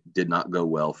it did not go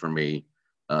well for me.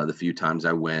 The few times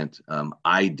I went,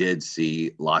 I did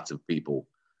see lots of people,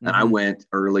 and I went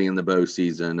early in the bow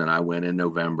season, and I went in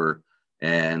November,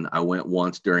 and I went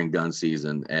once during gun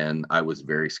season, and I was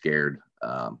very scared.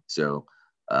 So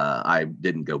I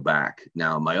didn't go back.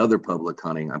 Now, my other public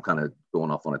hunting, I'm kind of going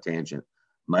off on a tangent.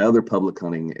 My other public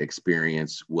hunting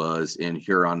experience was in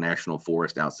Huron National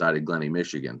Forest outside of Glennie,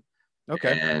 Michigan.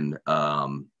 Okay. And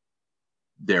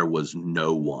there was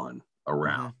no one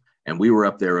around. And we were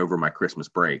up there over my Christmas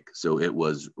break, so it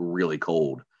was really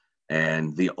cold.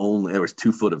 And there was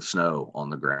 2 foot of snow on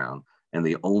the ground, and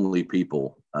the only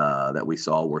people that we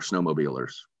saw were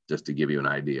snowmobilers, just to give you an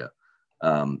idea.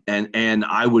 And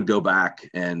I would go back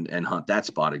and hunt that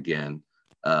spot again,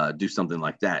 do something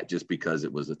like that, just because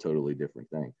it was a totally different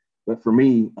thing. But for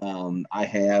me, I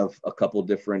have a couple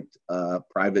different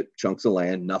private chunks of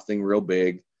land, nothing real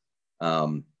big.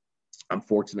 I'm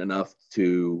fortunate enough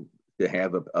to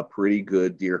have a pretty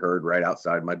good deer herd right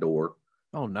outside my door.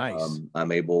 Oh, nice.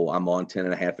 I'm on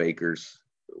 10.5 acres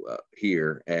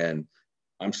here, and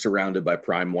I'm surrounded by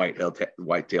prime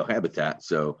whitetail habitat.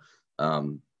 So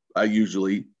I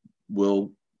usually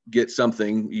will get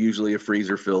something, usually a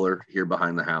freezer filler here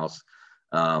behind the house.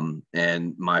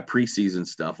 And my preseason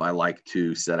stuff, I like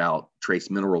to set out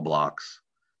trace mineral blocks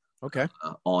Okay.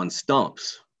 on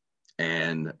stumps.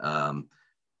 And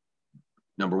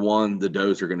number one, the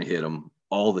does are going to hit them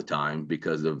all the time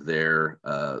because of their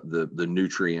the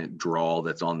nutrient draw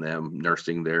that's on them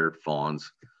nursing their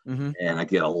fawns. And I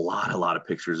get a lot of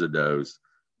pictures of does.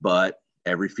 But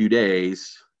every few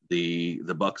days, the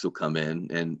bucks will come in,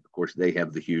 and of course they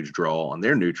have the huge draw on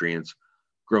their nutrients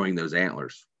growing those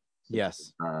antlers.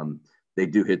 Yes. They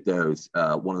do hit those.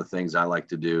 One of the things I like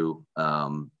to do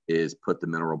is put the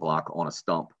mineral block on a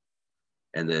stump,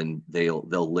 and then they'll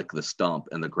lick the stump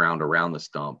and the ground around the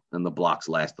stump, and the blocks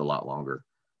last a lot longer.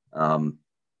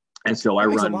 And so I That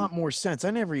makes a run. lot more sense.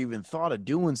 I never even thought of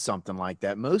doing something like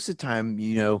that. Most of the time,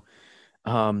 you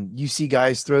see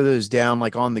guys throw those down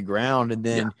like on the ground, and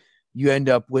Yeah. then you end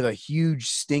up with a huge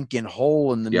stinking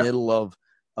hole in the Yeah. middle of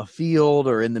a field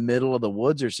or in the middle of the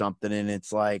woods or something. And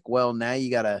it's like, well, now you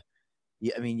got a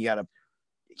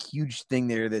huge thing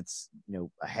there that's,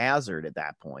 a hazard at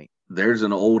that point. There's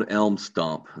an old elm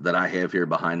stump that I have here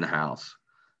behind the house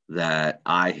that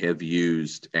I have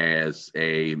used as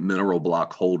a mineral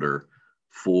block holder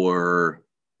for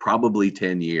probably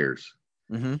 10 years.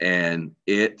 Mm-hmm. And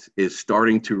it is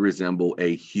starting to resemble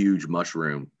a huge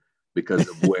mushroom because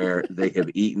of where they have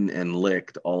eaten and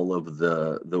licked all of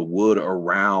the wood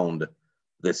around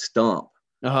the stump.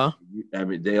 Uh-huh.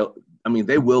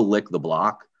 They will lick the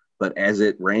block, but as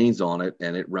it rains on it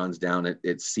and it runs down,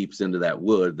 it seeps into that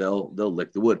wood. They'll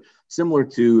lick the wood. Similar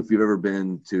to if you've ever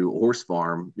been to a horse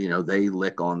farm, they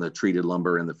lick on the treated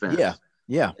lumber in the fence. Yeah.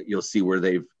 Yeah. You'll see where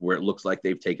it looks like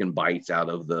they've taken bites out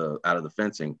of the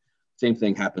fencing. Same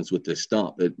thing happens with this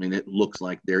stump. It looks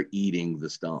like they're eating the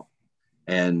stump,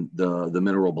 and the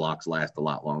mineral blocks last a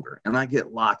lot longer. And I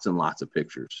get lots and lots of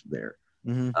pictures there.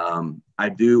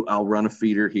 Mm-hmm. I'll run a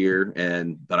feeder here,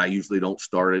 but I usually don't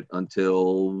start it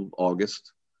until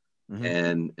August.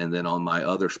 Mm-hmm. And then on my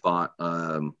other spot,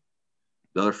 the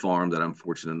other farm that I'm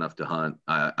fortunate enough to hunt,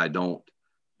 I don't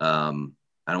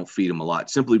feed them a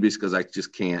lot, simply because I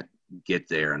just can't get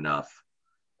there enough.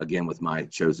 Again, with my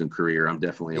chosen career, I'm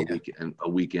definitely a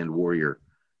weekend warrior.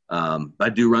 But I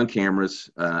do run cameras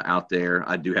out there.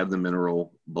 I do have the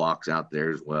mineral blocks out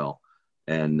there as well.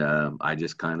 And I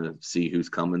just kind of see who's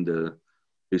coming through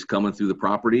the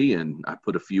property, and I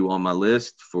put a few on my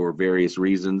list for various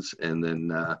reasons. And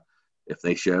then if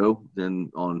they show, then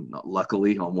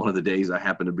luckily on one of the days I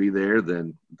happen to be there,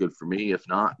 then good for me. If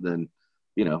not, then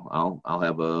I'll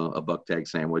have a buck tag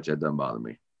sandwich. That doesn't bother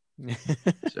me.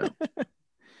 So.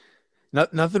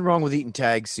 Nothing wrong with eating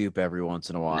tag soup every once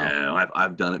in a while. No,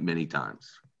 I've done it many times.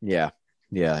 Yeah.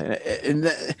 Yeah. And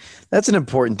that's an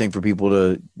important thing for people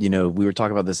to, we were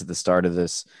talking about this at the start of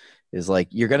this, is like,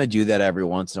 you're going to do that every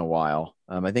once in a while.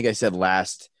 I think I said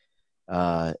last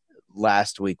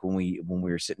week when we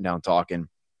were sitting down talking,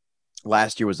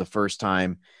 last year was the first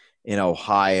time in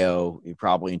Ohio,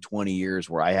 probably in 20 years,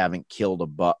 where I haven't killed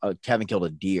a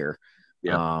deer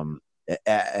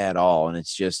at all. And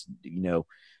it's just,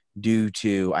 due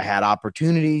to I had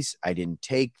opportunities, I didn't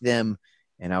take them,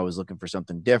 and I was looking for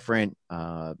something different.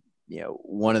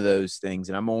 One of those things.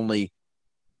 And I'm only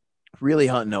really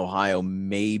hunting Ohio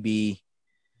maybe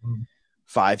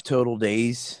 5 total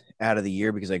days out of the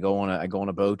year, because I go on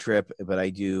a bow trip, but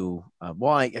I do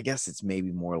I guess it's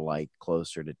maybe more like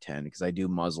closer to 10, because I do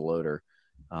muzzleloader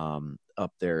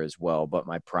up there as well. But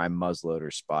my prime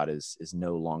muzzleloader spot is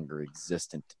no longer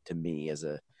existent to me as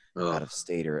a out of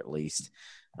stater, at least.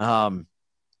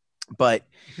 But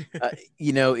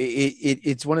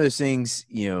it's one of those things,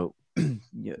 you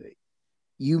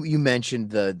mentioned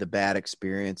the bad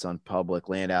experience on public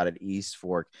land out at East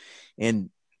Fork, and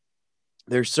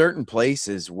there's certain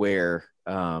places where,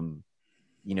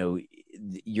 you're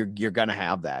going to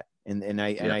have that. And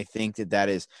I think that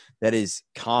is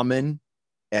common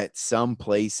at some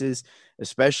places,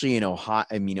 especially in Ohio.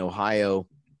 I mean, Ohio,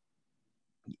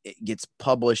 it gets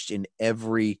published in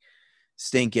every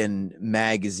stinking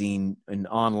magazine and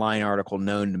online article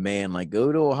known to man, like,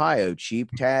 go to Ohio,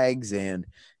 cheap tags, and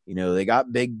they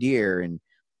got big deer, and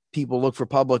people look for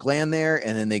public land there,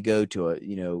 and then they go to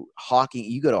you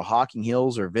go to Hocking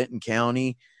Hills or Vinton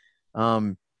County,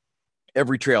 every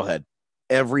trailhead,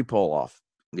 every pull off,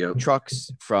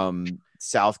 trucks from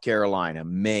South Carolina,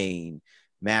 Maine,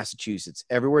 Massachusetts,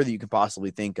 everywhere that you could possibly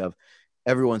think of.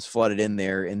 Everyone's flooded in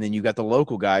there. And then you got the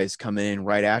local guys coming in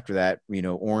right after that,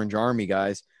 Orange Army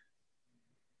guys,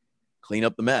 clean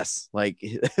up the mess. Like,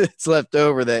 it's left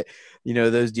over that,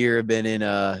 those deer have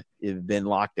been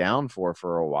locked down for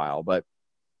a while. But,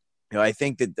 I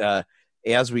think that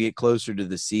as we get closer to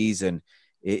the season,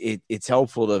 it's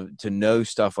helpful to know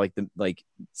stuff like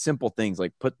simple things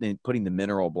like putting the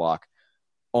mineral block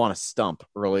on a stump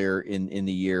earlier in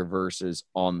the year versus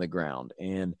on the ground.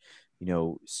 And,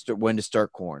 when to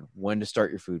start corn, when to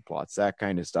start your food plots, that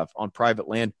kind of stuff on private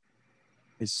land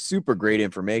is super great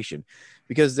information,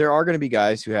 because there are going to be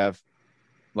guys who have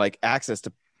like access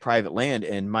to private land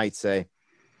and might say,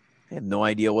 I have no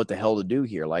idea what the hell to do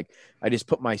here. Like, I just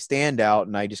put my stand out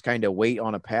and I just kind of wait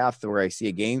on a path where I see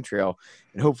a game trail,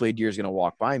 and hopefully a deer is going to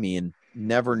walk by me, and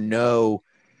never know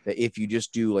that if you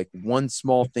just do like one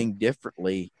small thing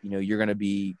differently, you're going to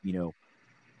be,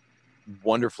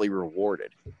 wonderfully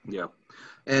rewarded. Yeah.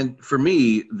 And for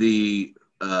me, the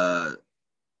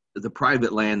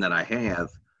private land that I have,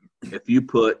 if you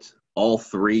put all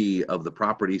three of the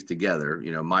properties together,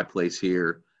 my place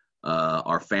here,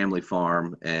 our family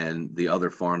farm, and the other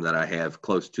farm that I have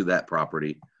close to that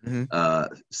property,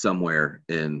 Mm-hmm. somewhere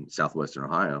in southwestern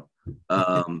Ohio,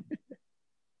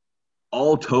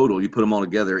 all total, you put them all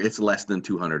together, it's less than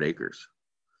 200 acres.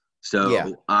 So Yeah.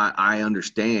 I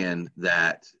understand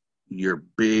that your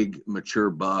big mature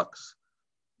bucks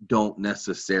don't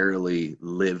necessarily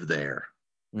live there.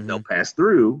 Mm-hmm. They'll pass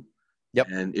through. Yep.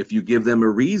 And if you give them a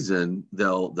reason,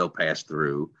 they'll pass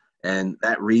through. And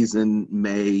that reason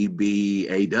may be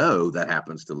a doe that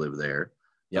happens to live there.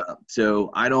 Yep.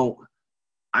 So I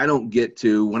don't get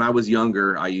to, when I was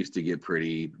younger, I used to get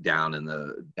pretty down in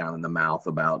the mouth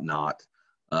about not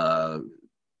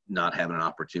having an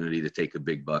opportunity to take a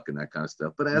big buck and that kind of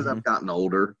stuff. But as I've gotten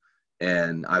older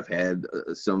and I've had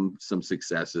some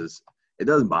successes, it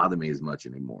doesn't bother me as much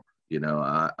anymore.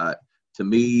 To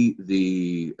me,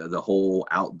 the whole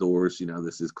outdoors,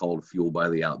 this is called Fuel by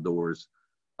the Outdoors.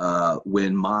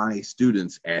 When my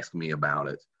students ask me about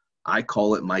it, I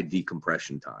call it my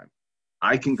decompression time.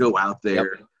 I can go out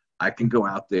there. Yep. I can go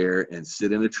out there and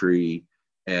sit in a tree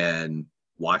and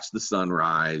watch the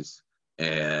sunrise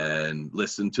and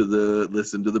listen to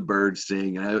the birds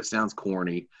sing. I know it sounds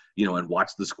corny, and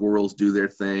watch the squirrels do their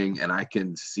thing. And I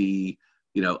can see,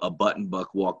 a button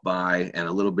buck walk by and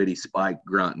a little bitty spike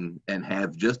grunting and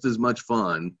have just as much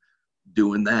fun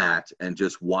doing that and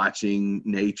just watching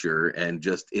nature and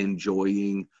just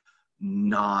enjoying,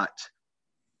 not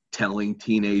telling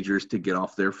teenagers to get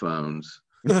off their phones,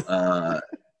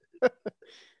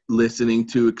 listening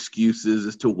to excuses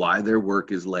as to why their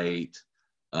work is late,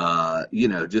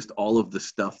 just all of the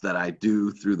stuff that I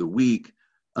do through the week.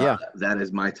 That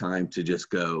is my time to just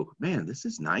go, man, this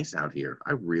is nice out here.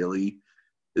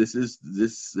 This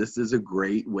is a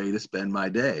great way to spend my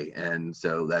day. And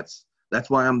so that's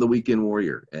why I'm the weekend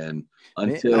warrior. And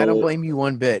until I don't blame you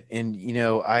one bit. And,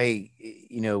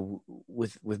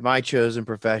 with my chosen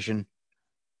profession,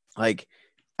 like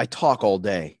I talk all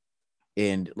day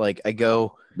and like I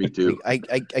go, me too. I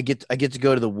get to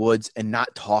go to the woods and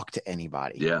not talk to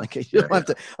anybody. Yeah. Like I don't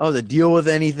have to deal with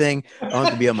anything. I don't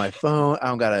have to be on my phone. I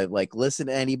don't got to like listen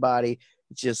to anybody.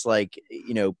 It's just like,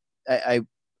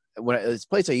 this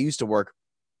place I used to work,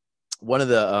 one of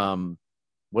the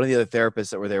other therapists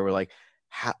that were there were like,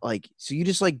 so you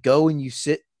just like go and you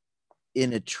sit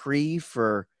in a tree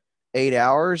for 8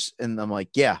 hours? And I'm like,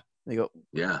 yeah. They go,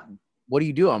 yeah. What do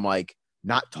you do? I'm like,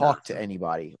 not talk to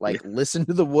anybody, like listen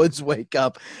to the woods, wake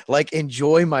up, like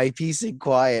enjoy my peace and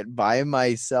quiet by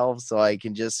myself. So I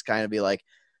can just kind of be like,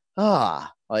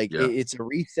 it's a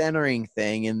recentering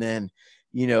thing. And then,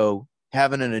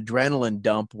 having an adrenaline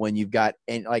dump when you've got,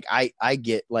 and like, I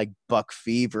get like buck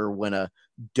fever when a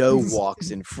doe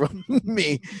walks in front of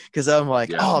me. Cause I'm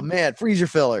like, oh man, freezer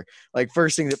filler, like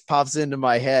first thing that pops into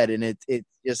my head. And it's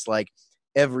just like,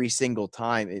 every single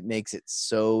time it makes it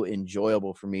so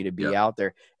enjoyable for me to be out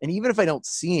there. And even if I don't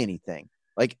see anything,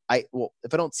 like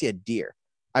if I don't see a deer,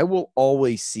 I will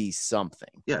always see something.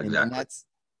 Yeah, exactly.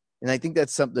 And I think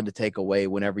that's something to take away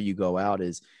whenever you go out,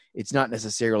 is it's not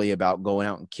necessarily about going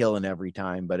out and killing every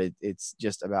time, but it's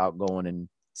just about going and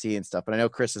seeing stuff. And I know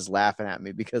Chris is laughing at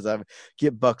me because I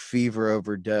get buck fever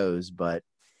over does, but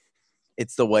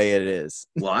it's the way it is.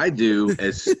 Well, I do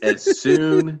as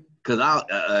soon, because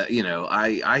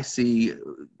I see,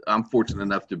 I'm fortunate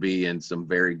enough to be in some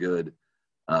very good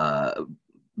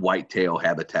whitetail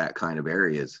habitat kind of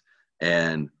areas,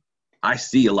 and I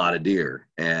see a lot of deer,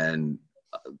 and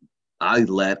I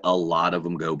let a lot of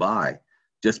them go by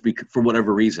just for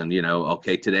whatever reason.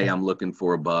 Okay, today I'm looking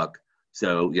for a buck,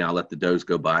 so I let the does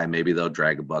go by. Maybe they'll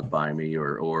drag a buck by me,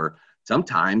 or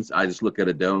sometimes I just look at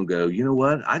a doe and go, you know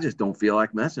what? I just don't feel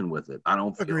like messing with it. I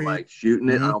don't feel like shooting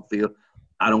it. Mm-hmm.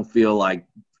 I don't feel like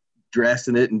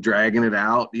dressing it and dragging it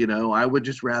out. I would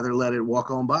just rather let it walk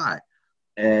on by.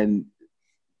 And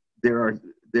there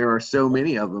are so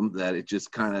many of them that it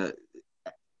just kind of,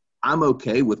 I'm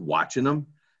okay with watching them,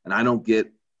 and I don't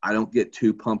get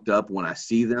too pumped up when I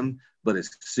see them. But as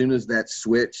soon as that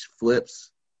switch flips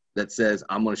that says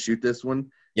I'm going to shoot this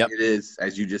one, it is,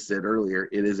 as you just said earlier,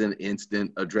 it is an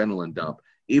instant adrenaline dump.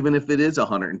 Even if it is a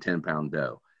 110-pound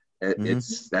doe.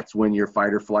 That's when your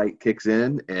fight or flight kicks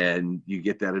in and you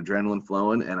get that adrenaline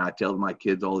flowing. And I tell my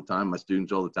kids all the time, my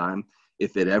students all the time,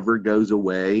 if it ever goes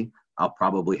away, I'll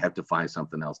probably have to find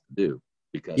something else to do.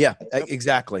 Because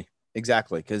exactly.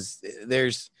 Because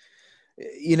there's,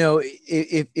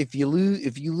 if you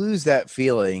lose that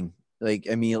feeling, like,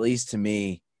 I mean, at least to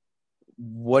me,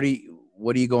 what are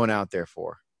you going out there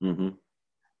for? Mm-hmm.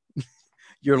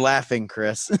 You're laughing,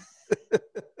 Chris.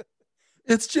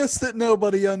 It's just that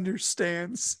nobody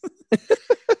understands.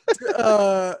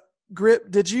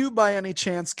 Grip, did you by any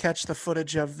chance catch the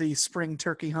footage of the spring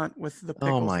turkey hunt with the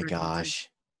pickles? Oh my recency? gosh.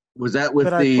 Was that with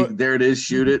That I put- there it is,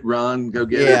 shoot it, run, go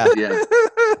get Yeah. it? Yeah.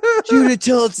 Shoot it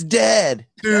till it's dead.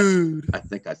 Dude. I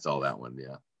think I saw that one.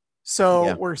 Yeah. So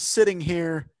Yeah. we're sitting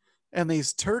here, and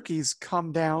these turkeys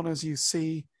come down, as you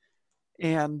see,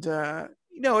 and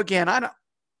again, I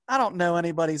don't know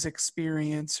anybody's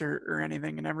experience or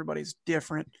anything, and everybody's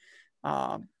different.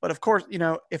 But of course,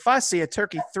 if I see a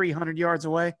turkey 300 yards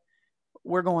away,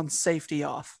 we're going safety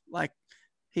off. Like,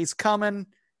 he's coming,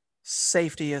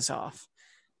 safety is off,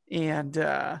 and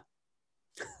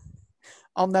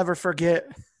I'll never forget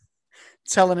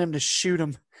telling him to shoot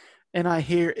him. And I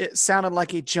hear it sounded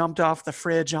like he jumped off the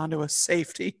fridge onto a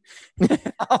safety.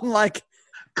 I'm like,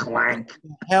 Clank.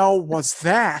 what the hell was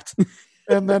that?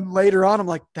 And then later on, I'm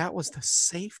like, that was the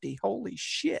safety. Holy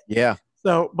shit. Yeah.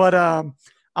 So, but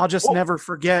I'll just never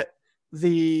forget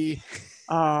the,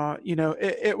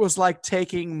 it was like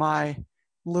taking my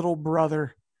little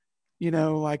brother,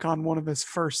 like on one of his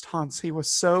first hunts. He was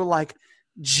so like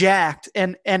jacked,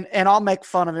 and I'll make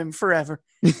fun of him forever.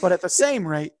 But at the same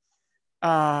rate,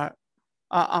 I'm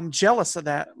jealous of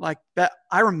that. Like that,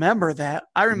 I remember that.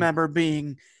 I remember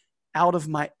being out of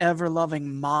my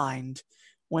ever-loving mind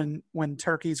when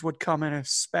turkeys would come in,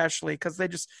 especially because they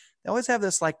always have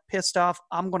this like pissed off,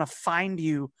 I'm gonna find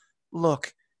you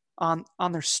look on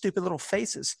their stupid little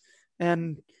faces,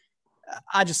 and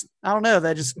I don't know,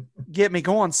 they just get me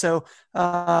going. So,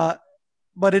 but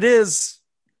it is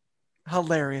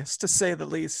hilarious to say the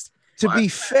least. To be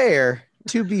fair,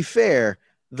 the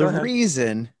Go ahead.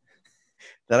 reason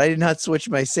that I did not switch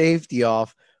my safety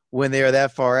off when they are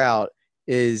that far out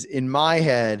is, in my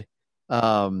head,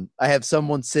 I have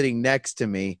someone sitting next to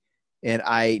me, and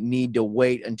I need to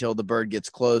wait until the bird gets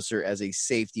closer as a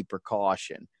safety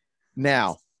precaution.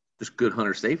 Now, Just good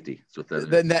hunter safety. That's what that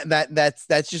is.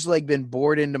 that's just like been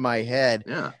bored into my head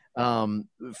Yeah.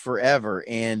 forever.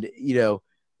 And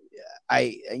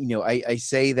I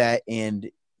say that, and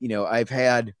I've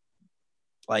had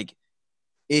like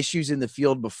issues in the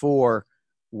field before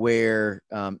where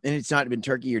and it's not been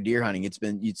turkey or deer hunting,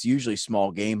 it's usually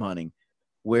small game hunting,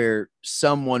 where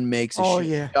someone makes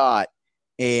a shot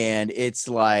and it's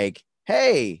like,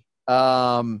 hey,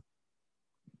 That's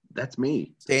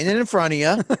me. standing in front of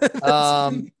you,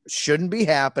 shouldn't be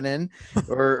happening,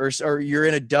 or you're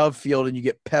in a dove field and you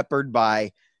get peppered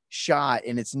by shot,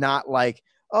 and it's not like,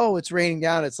 oh, it's raining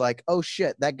down. It's like, oh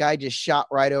shit, that guy just shot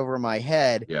right over my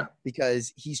head. Yeah.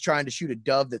 Because he's trying to shoot a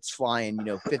dove that's flying,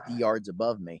 50 yards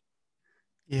above me.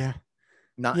 Yeah.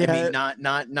 Not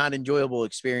enjoyable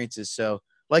experiences. So,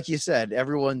 like you said,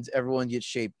 everyone gets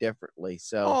shaped differently.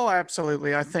 So, Oh,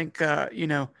 absolutely. I think,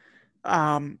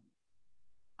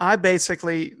 I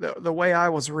basically, the way I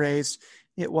was raised,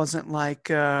 it wasn't like,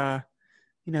 dad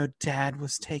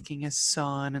was taking his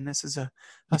son and this is a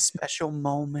special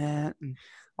moment and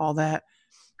all that.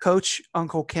 Coach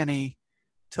Uncle Kenny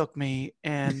took me,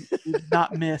 and you did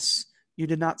not miss, you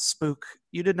did not spook,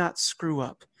 you did not screw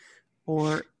up,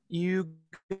 or you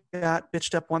got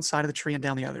bitched up one side of the tree and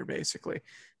down the other, basically.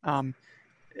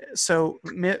 So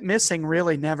missing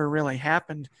really never really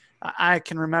happened. I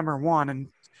can remember one, and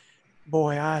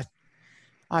boy,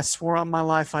 I swore on my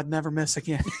life I'd never miss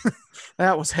again.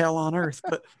 That was hell on earth.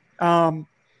 But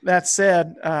that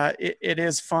said, it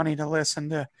is funny to listen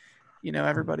to,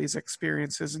 everybody's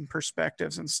experiences and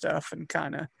perspectives and stuff, and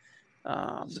kind of,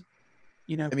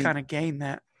 kind of gain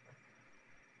that.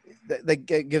 That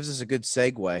gives us a good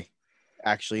segue,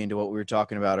 actually, into what we were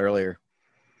talking about earlier,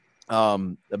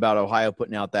 about Ohio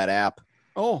putting out that app.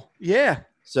 Oh yeah.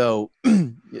 So,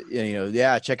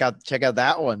 check out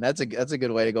that one. That's a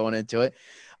good way to going into it.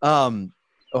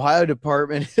 Ohio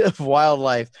Department of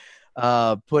Wildlife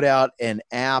put out an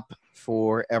app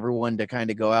for everyone to kind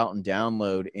of go out and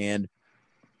download, and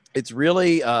it's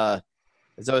really, as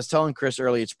I was telling Chris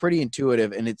earlier, it's pretty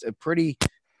intuitive, and it's a pretty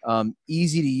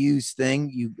easy to use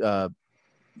thing. You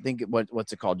think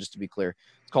what's it called? Just to be clear,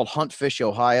 it's called Hunt Fish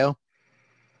Ohio,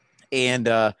 and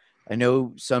I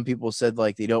know some people said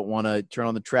like they don't want to turn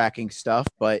on the tracking stuff,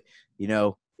 but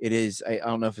it is. I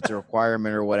don't know if it's a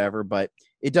requirement or whatever, but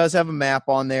it does have a map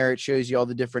on there. It shows you all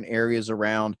the different areas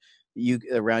around you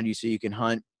so you can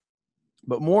hunt.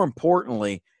 But more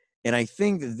importantly, and I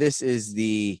think that this is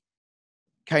the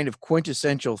kind of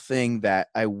quintessential thing that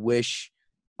I wish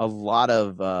a lot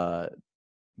of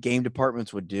game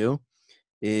departments would do,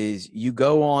 is you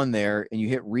go on there and you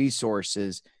hit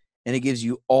resources, and it gives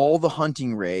you all the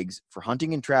hunting rigs for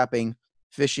hunting and trapping,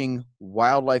 fishing,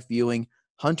 wildlife viewing,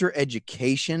 hunter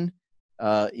education,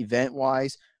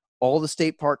 event-wise, all the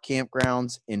state park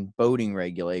campgrounds and boating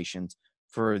regulations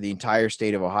for the entire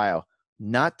state of Ohio.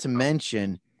 Not to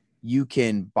mention, you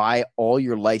can buy all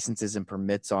your licenses and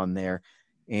permits on there,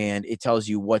 and it tells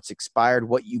you what's expired,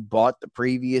 what you bought the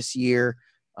previous year,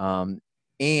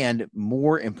 and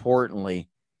more importantly,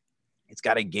 it's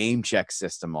got a game check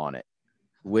system on it,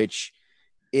 which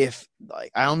if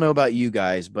like, I don't know about you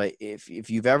guys, but if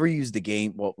you've ever used the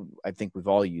game, well, I think we've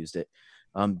all used it.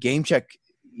 Game check,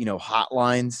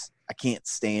 hotlines, I can't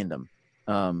stand them.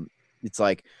 It's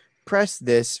like, press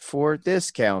this for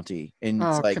this county. And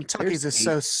it's like, Kentucky's is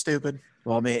so stupid.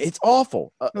 Well, man, it's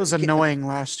awful. It was annoying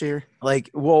last year.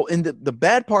 And the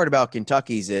bad part about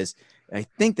Kentucky's is, and I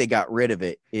think they got rid of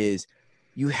it, is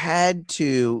you had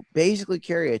to basically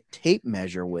carry a tape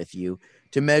measure with you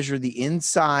to measure the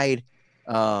inside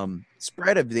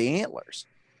spread of the antlers.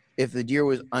 If the deer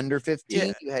was under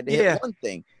 15, you had to hit one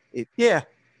thing. I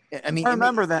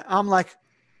remember that. I'm like,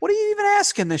 what are you even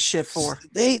asking this shit for?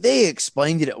 They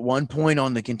explained it at one point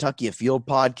on the Kentucky Afield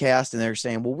podcast, and they're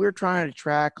saying, well, we're trying to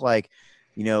track,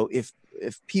 if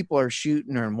people are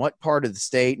shooting or in what part of the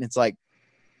state, and it's like,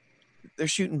 they're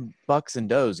shooting bucks and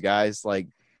does, guys. They're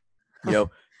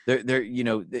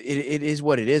it is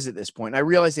what it is at this point. And I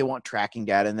realize they want tracking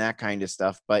data and that kind of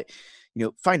stuff, but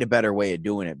find a better way of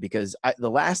doing it, because the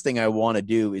last thing I want to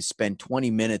do is spend 20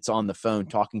 minutes on the phone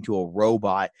talking to a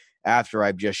robot after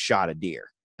I've just shot a deer.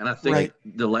 And I think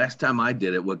the last time I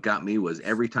did it, what got me was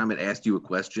every time it asked you a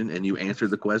question and you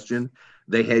answered the question,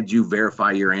 they had you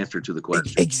verify your answer to the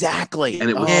question. Exactly. And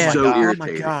it was so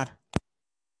irritating. Oh, my God.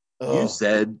 You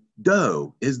said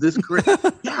doe. Is this correct?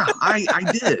 Yeah,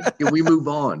 I did. Can we move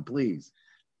on, please?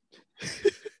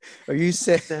 Are you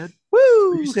saying,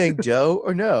 woo? Are you saying Joe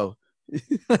or no?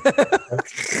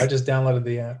 I just downloaded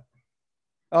the app.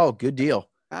 Oh, good deal.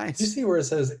 Nice. Did you see where it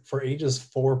says for ages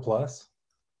 4+?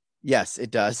 Yes, it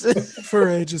does. For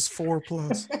ages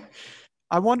 4+.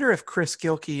 I wonder if Chris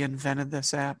Gilkey invented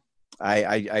this app.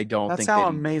 I don't That's think how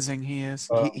amazing he is.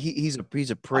 He's a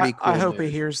pretty cool I hope dude.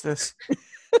 he hears this.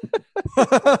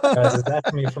 Guys, it's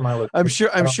asking me for my I'm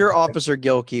sure Officer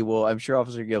Gilkey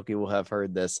will have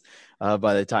heard this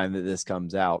by the time that this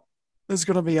comes out. This is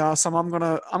gonna be awesome. I'm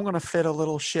gonna fit a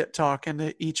little shit talk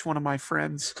into each one of my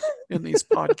friends in these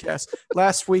podcasts.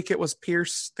 Last week it was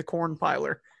Pierce the corn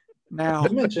piler. Now you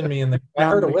mentioned me I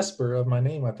heard a whisper of my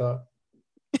name. I thought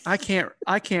I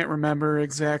can't remember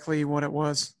exactly what it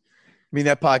was. I mean,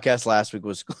 that podcast last week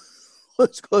was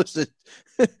close to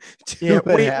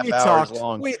 2.5 hours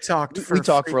long. We talked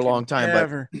for a long time,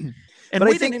 ever. And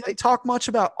we didn't even talk much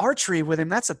about archery with him.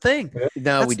 That's the thing.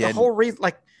 No, we didn't. The whole reason,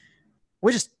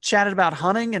 we just chatted about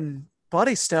hunting and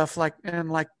buddy stuff,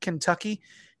 in Kentucky.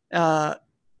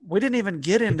 We didn't even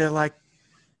get into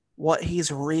what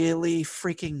he's really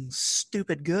freaking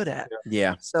stupid good at.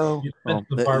 Yeah. So he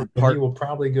will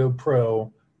probably go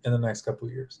pro in the next couple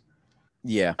of years.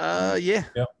 Yeah. Yeah.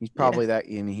 He's probably that. I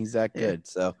mean, he's that good.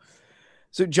 So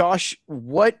Josh,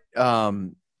 what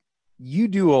you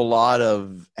do a lot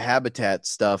of habitat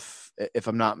stuff, if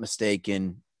I'm not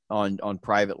mistaken, on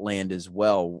private land as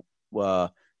well.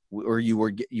 Or you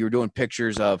were doing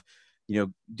pictures of,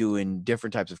 doing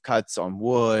different types of cuts on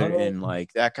wood and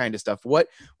that kind of stuff. What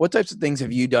types of things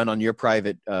have you done on your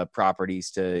private properties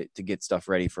to get stuff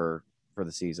ready for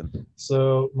the season?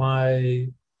 So my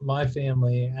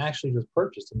family actually just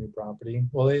purchased a new property.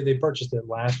 Well, they purchased it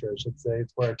last year, I should say.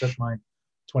 It's where I took my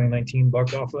 2019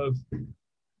 buck off of.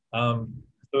 So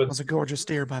it was a gorgeous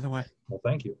deer, by the way. Well,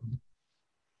 thank you.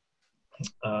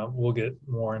 We'll get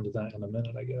more into that in a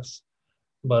minute, I guess.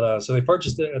 But so they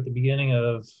purchased it at the beginning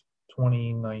of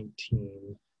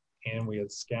 2019, and we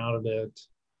had scouted it,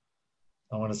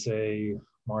 I want to say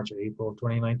March or April of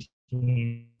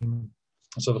 2019.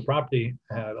 So the property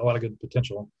had a lot of good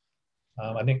potential.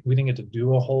 I think we didn't get to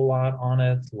do a whole lot on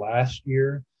it last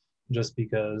year, just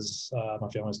because my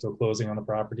family was still closing on the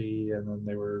property, and then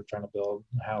they were trying to build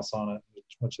a house on it,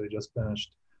 which they just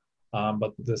finished.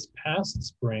 But this past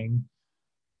spring,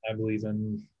 I believe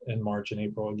in March and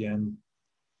April again,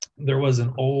 there was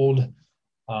an old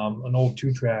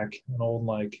 2-track, an old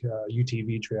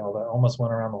UTV trail that almost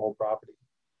went around the whole property.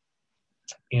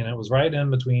 And it was right in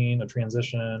between a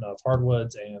transition of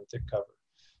hardwoods and thick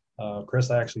cover. Chris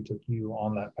actually took you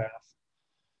on that path.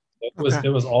 It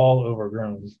was all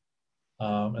overgrown.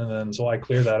 And then so I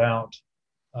cleared that out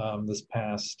this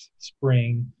past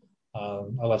spring.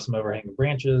 I left some overhanging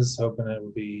branches, hoping it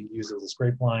would be used as a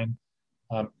scrape line.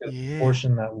 The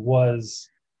portion that was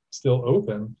still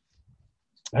open,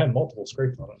 I had multiple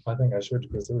scrapes on it. I think I showed you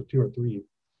Chris, there were 2 or 3.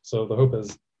 So the hope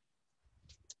is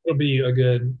it'll be a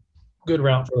good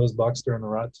route for those bucks during the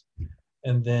rut.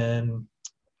 And then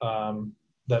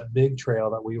that big trail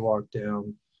that we walked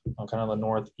down on kind of the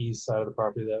northeast side of the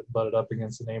property that butted up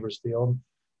against the neighbor's field,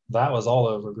 that was all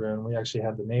overgrown. We actually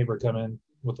had the neighbor come in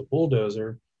with a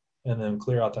bulldozer and then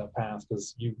clear out that path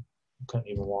because you couldn't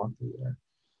even walk through there.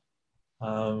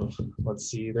 Let's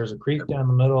see, there's a creek down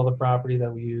the middle of the property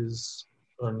that we use,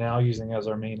 or now using as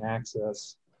our main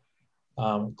access.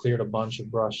 Cleared a bunch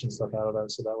of brush and stuff out of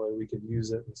that so that way we could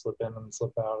use it and slip in and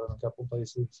slip out in a couple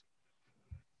places.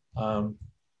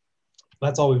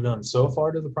 That's all we've done so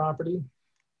far to the property.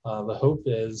 The hope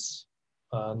is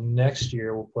next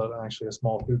year we'll put actually a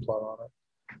small food plot on it.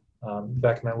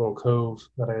 Back in that little cove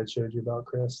that I had showed you about,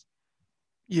 Chris.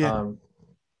 Yeah.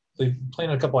 They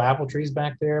planted a couple apple trees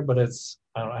back there, but it's,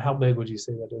 I don't know, how big would you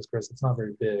say that is, Chris? It's not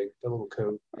very big, that little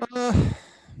cove.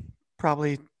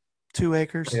 Probably 2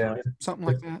 acres. Yeah, something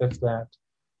like that. That's that.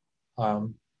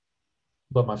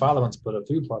 But my father wants to put a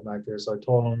food plot back there, so I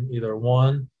told him either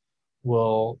one,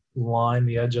 we'll line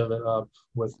the edge of it up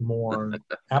with more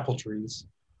apple trees,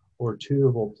 or 2,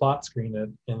 we'll plot screen it,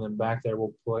 and then back there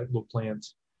we'll plant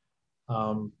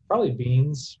probably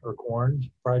beans or corn.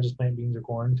 Probably just plant beans or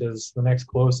corn because the next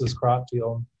closest crop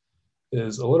field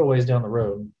is a little ways down the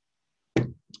road.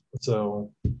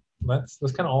 So that's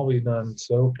kind of all we've done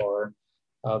so far.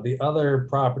 The other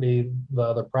property, the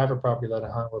other private property that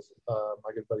I hunt with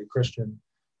my good buddy Christian,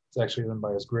 it's actually owned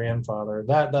by his grandfather.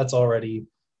 That's already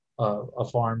a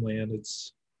farmland.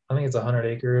 I think it's 100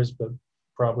 acres, but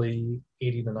probably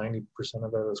 80 to 90%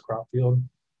 of it is crop field.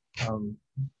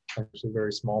 Actually,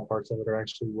 very small parts of it are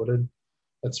actually wooded.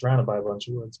 It's surrounded by a bunch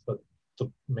of woods, but the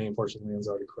main portion of the land is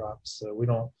already cropped. So we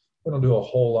don't do a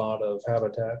whole lot of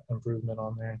habitat improvement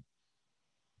on there.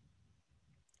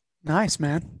 Nice,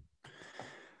 man.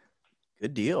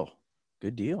 Good deal.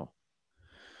 Good deal.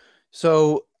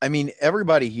 So, I mean,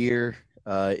 everybody here,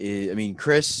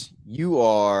 Chris, you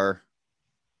are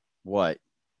what?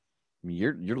 I mean,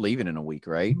 you're leaving in a week,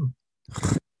 right?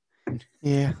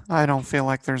 Yeah, I don't feel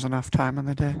like there's enough time in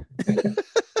the day.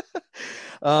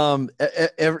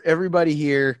 Everybody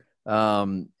here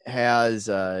has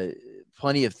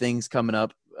plenty of things coming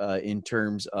up in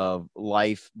terms of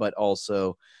life, but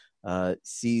also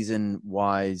season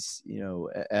wise,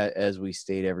 as we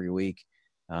state every week,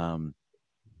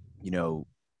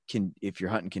 if you're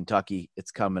hunting Kentucky,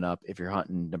 it's coming up. If you're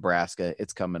hunting Nebraska,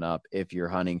 it's coming up. If you're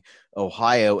hunting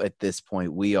Ohio at this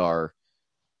point, we are,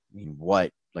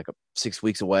 like 6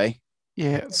 weeks away?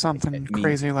 Yeah, something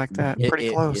crazy like that.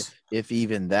 Pretty close. If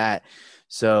even that.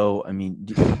 So,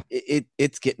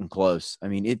 it's getting close.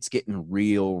 It's getting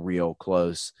real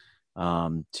close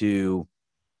to,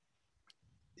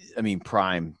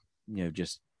 prime,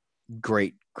 just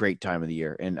great time of the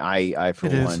year. And I for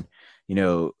one,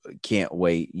 can't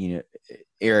wait.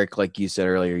 Eric, like you said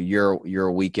earlier, you're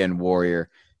a weekend warrior.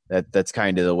 That's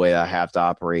kind of the way I have to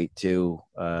operate too.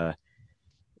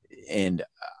 And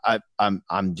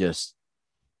I'm just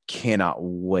cannot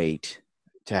wait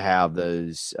to have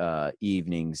those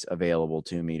evenings available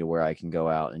to me to where I can go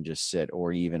out and just sit,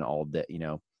 or even all day,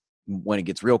 when it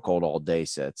gets real cold, all day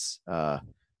sits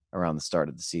around the start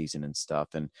of the season and stuff.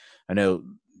 And I know,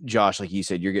 Josh, like you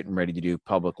said, you're getting ready to do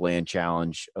Public Land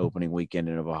Challenge opening weekend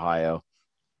in Ohio.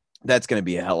 That's going to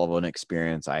be a hell of an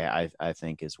experience, I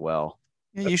think, as well.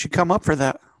 Yeah, you should come up for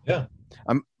that. Yeah.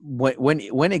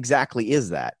 When exactly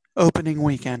is that? Opening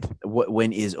weekend.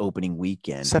 When is opening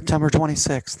weekend? September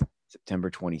 26th. September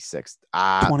 26th.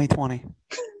 2020.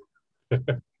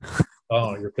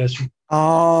 Oh, you're fishing?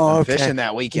 Oh, I'm fishing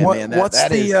that weekend, man. What's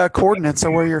the coordinates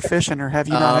of where you're fishing, or have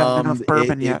you not had enough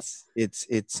bourbon yet?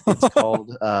 It's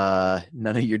called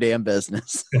None of Your Damn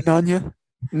Business. None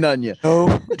ya.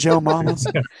 Oh, Joe Mamas.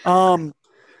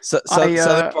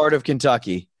 Southern part of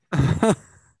Kentucky.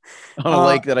 On a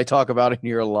lake that I talk about in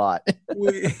here a lot.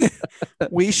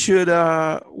 we should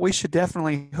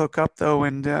definitely hook up though,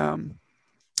 and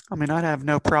I'd have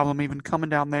no problem even coming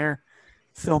down there,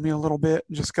 film you a little bit,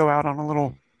 and just go out on a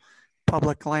little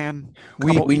public land.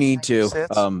 We need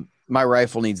to. My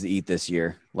rifle needs to eat this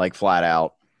year, like flat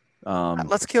out.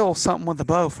 Let's kill something with the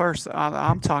bow first.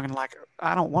 I'm talking like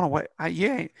I don't want to wait. I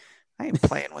ain't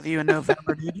playing with you in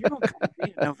November, dude. You don't come to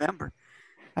me in November.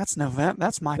 That's November.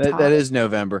 That's my time. That is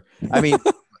November.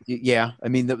 Yeah.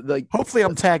 Hopefully,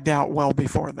 I'm tagged out well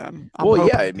before then.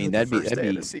 That'd be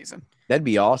the season. That'd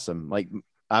be awesome. Like,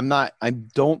 I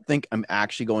don't think I'm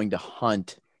actually going to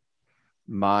hunt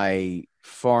my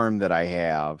farm that I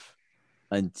have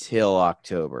until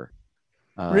October.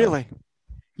 Really?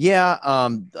 Yeah.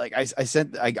 I've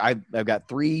got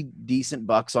 3 decent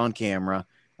bucks on camera.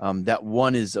 That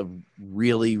one is a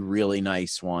really, really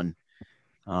nice one.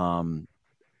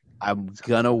 I'm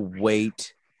gonna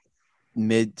wait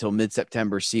mid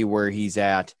September, see where he's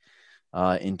at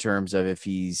in terms of if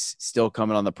he's still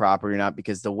coming on the property or not,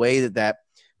 because the way that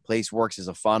place works as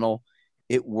a funnel,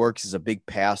 it works as a big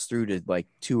pass through to like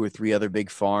 2 or 3 other big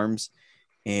farms.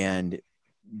 And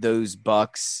those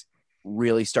bucks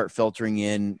really start filtering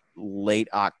in late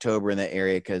October in that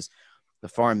area, because the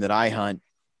farm that I hunt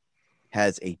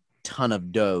has a ton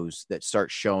of does that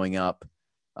start showing up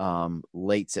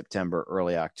late September,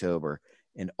 early October.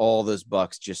 And all those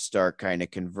bucks just start kind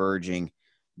of converging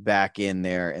back in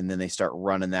there. And then they start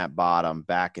running that bottom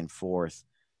back and forth.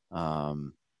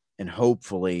 And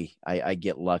hopefully I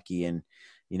get lucky and,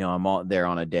 I'm all there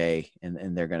on a day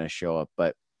and they're going to show up.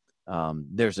 But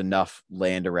there's enough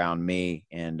land around me,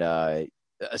 and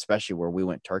especially where we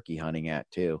went turkey hunting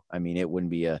at too. I mean,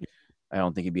 I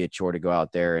don't think it'd be a chore to go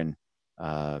out there and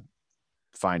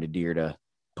find a deer to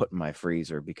put in my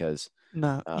freezer, because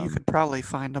no, you could probably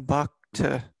find a buck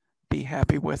to be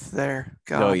happy with there.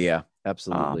 Oh yeah,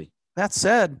 absolutely. That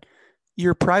said,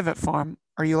 your private farm,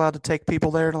 are you allowed to take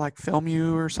people there to like film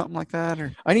you or something like that?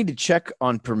 Or I need to check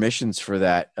on permissions for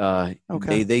that.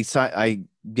 Okay. They I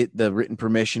get the written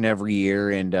permission every year,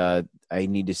 and I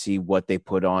need to see what they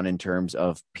put on in terms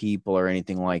of people or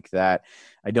anything like that.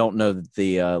 I don't know that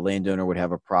the landowner would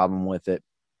have a problem with it.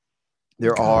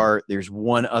 There's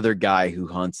one other guy who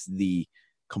hunts the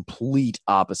complete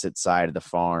opposite side of the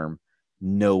farm,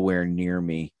 nowhere near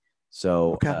me.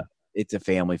 So it's a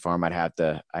family farm. I'd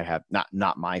have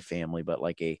not my family, but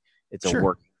like it's a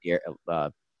work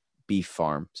beef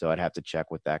farm. So I'd have to check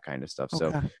with that kind of stuff.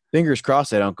 Okay. So fingers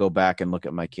crossed I don't go back and look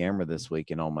at my camera this week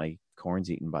and all my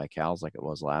corn's eaten by cows like it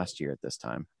was last year at this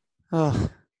time. Oh,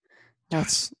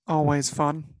 that's always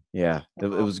fun. Yeah, it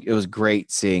was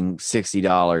great seeing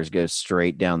 $60 go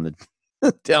straight down the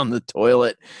down the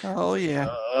toilet. Oh yeah.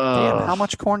 Damn, how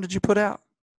much corn did you put out?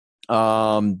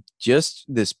 Just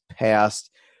this past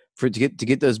to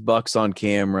get those bucks on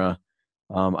camera,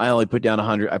 I only put down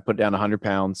 100. I put down 100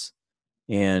 pounds,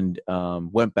 and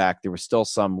went back. There was still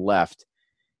some left,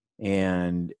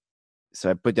 and so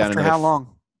I put down. After how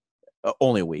long?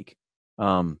 Only a week.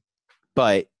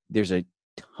 But there's a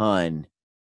ton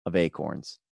of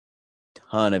acorns.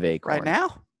 Right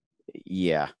now?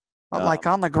 Yeah. Like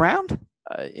on the ground?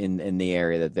 In the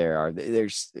area that there are,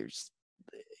 there's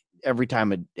every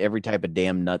type of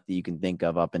damn nut that you can think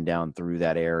of up and down through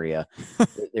that area.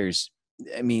 It's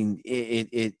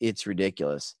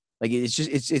ridiculous. Like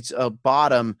it's a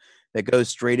bottom that goes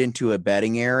straight into a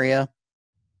bedding area,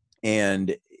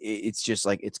 and it's just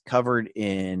like it's covered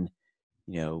in,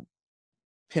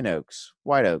 pin oaks,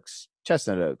 white oaks,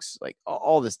 chestnut oaks, like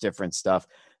all this different stuff.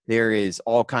 There is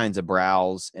all kinds of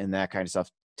browse and that kind of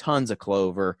stuff. Tons of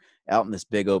clover out in this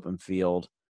big open field.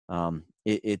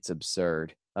 It's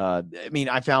absurd.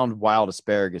 I found wild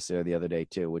asparagus there the other day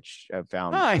too, which I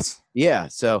found nice. Yeah.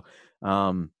 So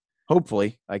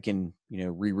hopefully I can,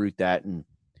 reroute that and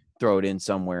throw it in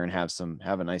somewhere and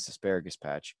have a nice asparagus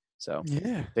patch. So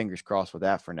yeah, fingers crossed with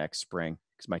that for next spring,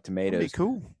 because my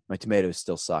tomatoes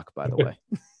still suck, by the way.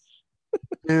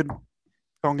 Dude,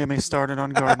 don't get me started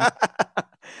on gardening.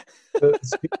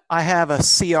 I have a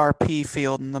CRP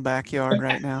field in the backyard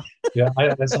right now. Yeah,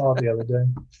 I saw it the other day.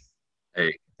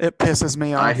 Hey, it pisses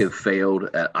me off. I have failed.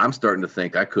 I'm starting to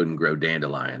think I couldn't grow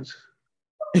dandelions.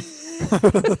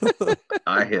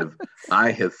 I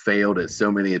have failed at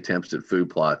so many attempts at food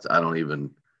plots. I don't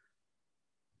even.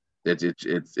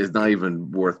 It's not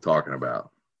even worth talking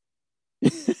about.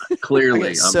 Clearly,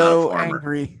 I'm so not a farmer.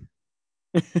 Angry.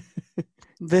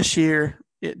 This year,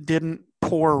 it didn't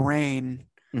pour rain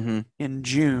in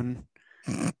June,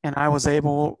 and I was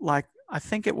able, I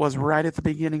think it was right at the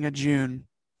beginning of June,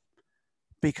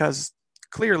 because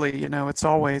clearly, it's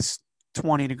always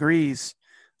 20 degrees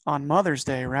on Mother's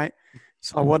Day, right?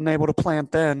 So I wasn't able to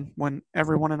plant then when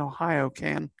everyone in Ohio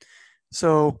can.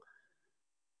 So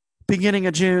beginning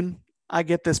of June, I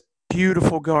get this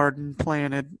beautiful garden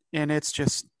planted, and it's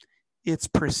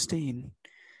pristine.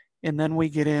 And then we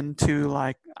get into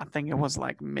I think it was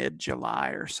mid-July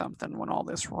or something when all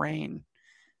this rain,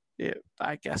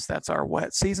 I guess that's our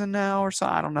wet season now or so.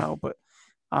 I don't know. But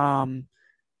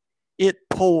it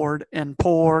poured and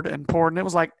poured and poured. And it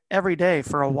was like every day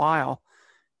for a while.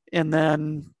 And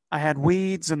then I had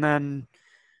weeds, and then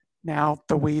now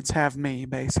the weeds have me,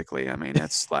 basically.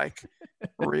 It's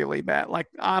really bad.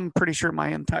 I'm pretty sure my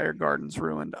entire garden's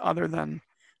ruined, other than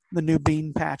the new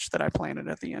bean patch that I planted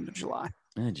at the end of July.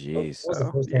 Oh, jeez.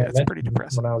 So, yeah, it's pretty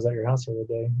depressing. When I was at your house the other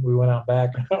day, we went out back.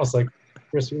 I was like,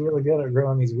 Chris, you're really good at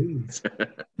growing these weeds.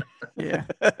 Yeah.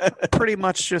 Pretty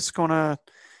much just going to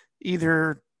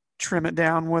either trim it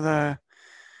down with the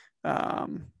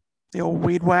old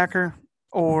weed whacker,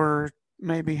 or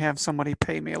maybe have somebody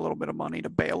pay me a little bit of money to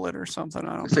bail it or something.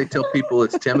 I I don't say tell people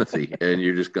it's Timothy, and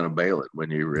you're just going to bail it when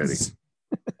you're ready.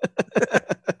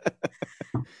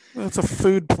 That's a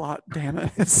food plot, damn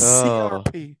it. It's Oh.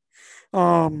 CRP.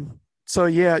 So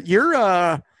yeah,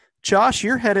 you're Josh,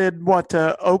 you're headed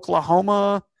to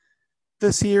Oklahoma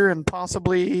this year, and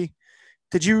possibly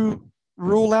did you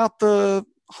rule out the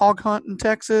hog hunt in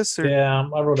Texas? Or? Yeah,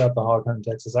 I ruled out the hog hunt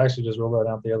in Texas. I actually just ruled that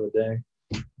out the other day.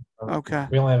 Okay.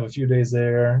 We only have a few days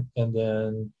there, and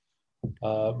then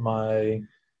my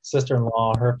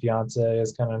sister-in-law, her fiance,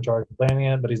 is kind of in charge of planning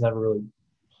it, but he's never really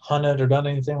hunted or done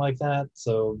anything like that.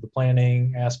 So the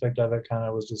planning aspect of it kind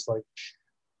of was just like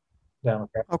down.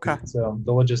 Okay. So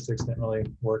the logistics didn't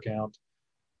really work out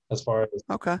as far as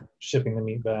Okay. shipping the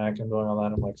meat back and doing all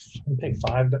that. I'm like, I'm paying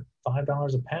 $5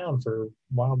 a pound for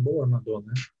wild boar. I'm not doing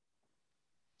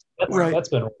that. That's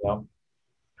been rolled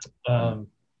out.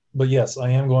 But yes, I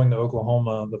am going to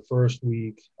Oklahoma the first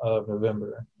week of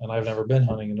November, and I've never been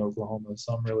hunting in Oklahoma,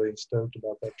 so I'm really stoked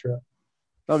about that trip.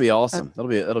 That'll be awesome.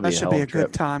 That should be a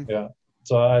good time. Yeah.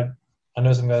 So I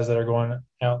know some guys that are going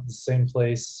out the same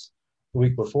place the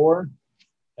week before,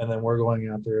 and then we're going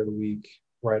out there the week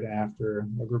right after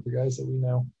a group of guys that we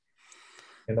know.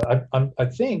 And I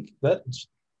think that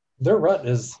their rut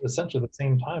is essentially the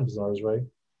same time as ours, right?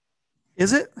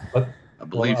 Is it? I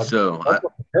believe so.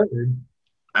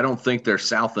 I don't think they're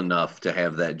south enough to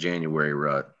have that January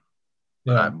rut.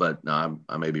 Yeah. But no,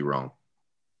 I may be wrong.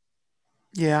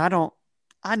 Yeah,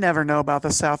 I never know about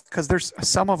the South because there's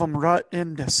some of them rut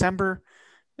in December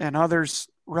and others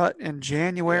rut in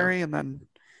January, and then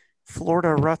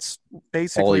Florida ruts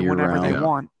basically whenever they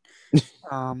want.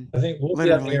 I think we'll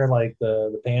be up near like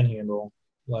the Panhandle,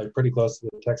 like pretty close to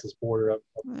the Texas border.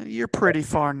 You're pretty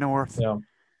far north. Yeah.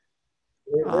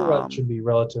 Their rut should be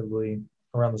relatively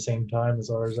around the same time as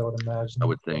ours, I would imagine. I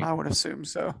would think. I would assume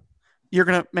so. You're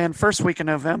going to, first week in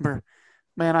November,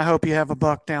 man, I hope you have a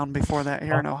buck down before that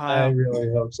here in Ohio. I really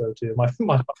hope so too.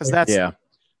 Because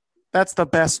that's the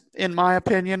best, in my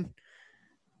opinion.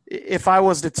 If I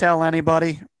was to tell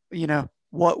anybody,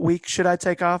 what week should I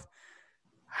take off?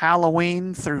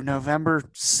 Halloween through November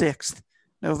 6th,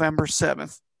 November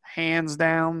 7th. Hands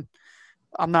down.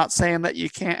 I'm not saying that you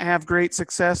can't have great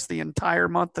success the entire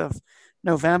month of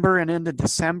November and into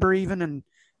December even in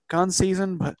gun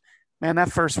season, but man,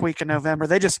 that first week in November,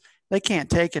 they can't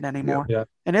take it anymore. Yeah.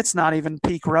 And it's not even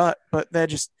peak rut, but they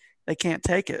can't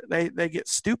take it. They get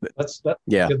stupid. That's the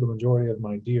majority of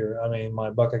my deer. I mean, my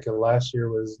buck I killed last year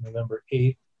was November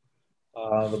 8th.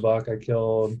 The buck I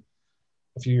killed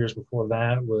a few years before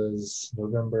that was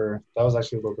November. That was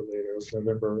actually a little bit later. It was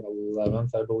November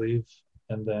 11th, I believe.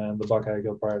 And then the buck I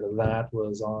killed prior to that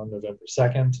was on November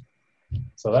 2nd.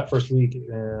 So that first week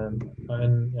in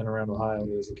around Ohio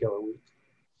is a killer week.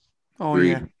 Oh,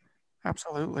 yeah.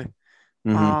 Absolutely.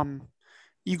 Mm-hmm.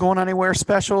 You going anywhere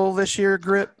special this year,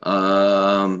 Grip?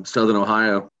 Southern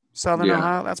Ohio. Southern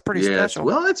Ohio? That's pretty special.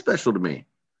 Well, it's special to me.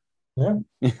 Yeah.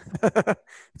 It's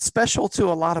special to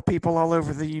a lot of people all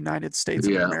over the United States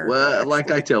of America. Well, actually.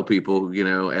 Like I tell people,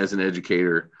 as an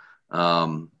educator,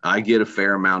 I get a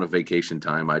fair amount of vacation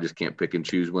time. I just can't pick and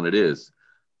choose when it is.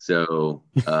 So,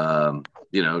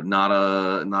 not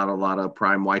a lot of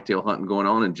prime whitetail hunting going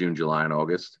on in June, July, and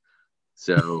August.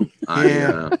 So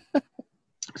I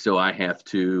have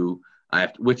to,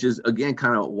 which is again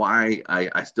kind of why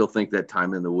I still think that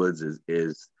time in the woods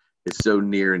is so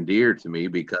near and dear to me,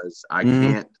 because I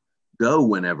can't go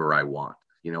whenever I want.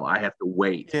 I have to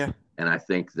wait. Yeah. And I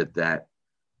think that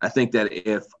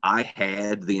if I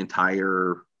had the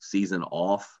entire season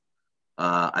off,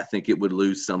 I think it would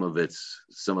lose some of its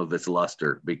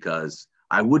luster, because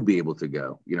I would be able to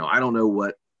go. I don't know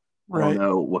what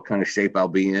kind of shape I'll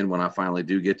be in when I finally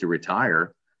do get to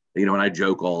retire. And I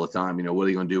joke all the time, what are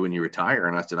you going to do when you retire?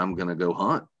 And I said, I'm going to go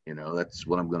hunt. That's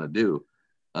what I'm going to do.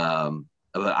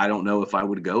 But I don't know if I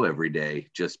would go every day,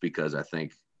 just because I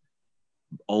think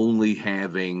only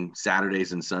having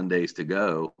Saturdays and Sundays to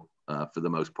go for the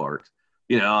most part.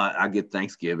 I get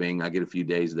Thanksgiving, I get a few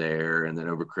days there, and then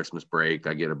over Christmas break,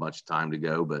 I get a bunch of time to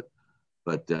go. But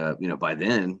by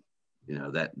then,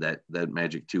 that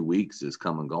magic 2 weeks is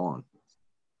come and gone.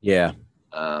 Yeah.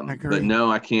 But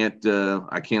no, I can't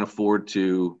afford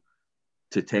to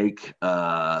take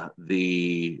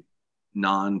the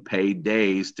non-paid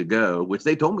days to go, which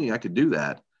they told me I could do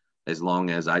that as long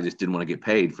as I just didn't want to get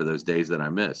paid for those days that I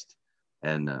missed.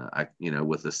 And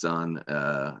with the son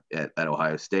at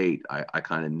Ohio State, I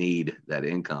kind of need that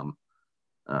income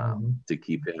to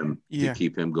keep him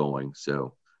going.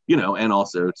 So, and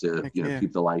also to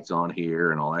keep the lights on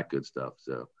here and all that good stuff.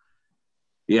 So,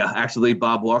 Yeah, actually,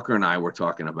 Bob Walker and I were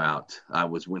talking about. I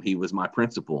was when he was my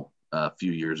principal a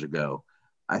few years ago.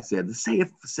 I said, say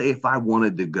if I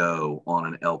wanted to go on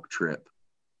an elk trip,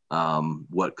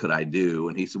 what could I do?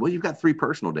 And he said, well, you've got 3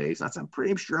 personal days. I said, I'm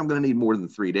pretty sure I'm going to need more than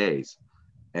 3 days.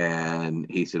 And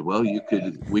he said, well,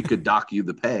 we could dock you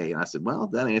the pay. And I said, well,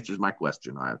 that answers my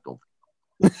question. I don't.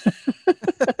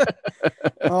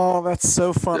 Oh, that's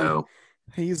so funny. So,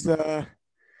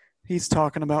 He's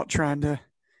talking about trying to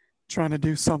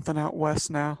do something out west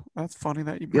now. That's funny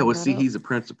that you bring that up. he's a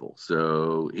principal,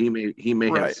 so he may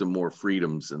Right. have some more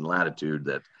freedoms and latitude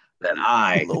that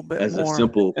I, A little bit as a more.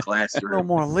 simple A little classroom,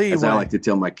 more leeway. as I like to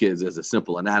tell my kids, as a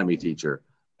simple anatomy teacher,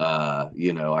 I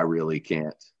really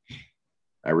can't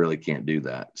do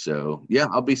that. So yeah,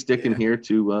 I'll be sticking here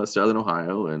to Southern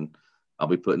Ohio, and I'll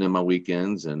be putting in my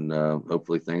weekends, and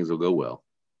hopefully things will go well.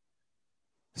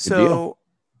 So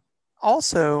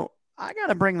also, I got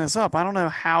to bring this up. I don't know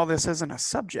how this isn't a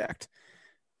subject.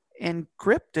 And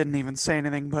Grip didn't even say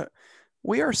anything, but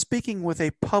we are speaking with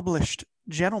a published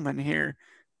gentleman here.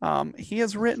 He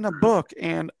has written a book,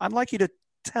 and I'd like you to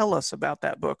tell us about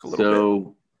that book a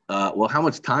little bit. Well, how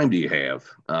much time do you have?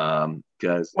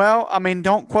 Because Well, I mean,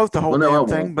 don't quote the whole no, I damn won't,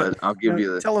 thing, but I'll give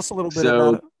you the. tell us a little bit So,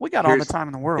 about it. We got all the time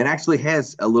in the world. It actually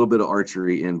has a little bit of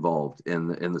archery involved in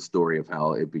the story of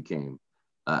how it became,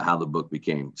 how the book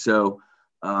became. So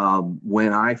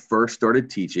when I first started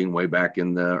teaching way back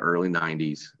in the early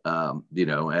 90s,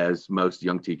 as most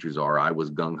young teachers are, I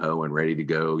was gung-ho and ready to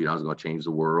go. I was going to change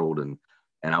the world, and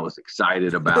I was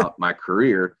excited about my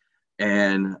career.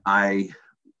 And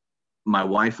my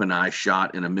wife and I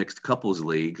shot in a mixed couples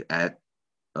league at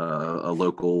a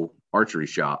local archery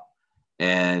shop.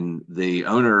 And the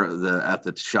owner at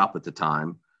the shop at the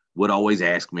time would always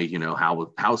ask me,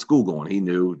 how's school going? He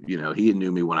knew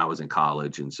me when I was in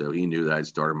college. And so he knew that I'd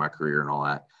started my career and all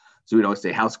that. So we'd always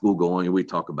say, how's school going? And we'd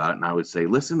talk about it. And I would say,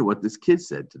 listen to what this kid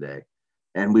said today.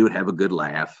 And we would have a good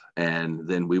laugh. And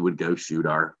then we would go shoot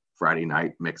our Friday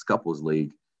night mixed couples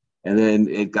league. And then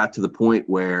it got to the point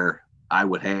where I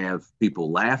would have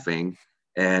people laughing.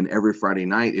 And every Friday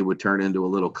night, it would turn into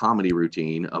a little comedy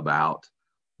routine about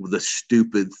the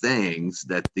stupid things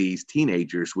that these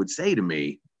teenagers would say to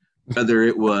me, whether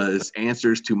it was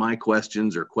answers to my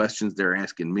questions or questions they're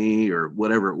asking me or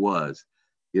whatever it was,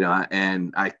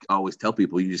 and I always tell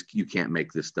people, you can't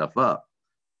make this stuff up.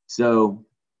 So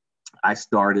I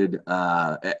started,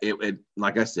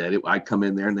 like I said, I'd come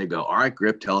in there and they go, all right,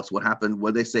 Grip, tell us what happened.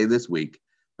 What'd they say this week?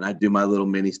 And I'd do my little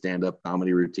mini stand-up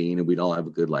comedy routine, and we'd all have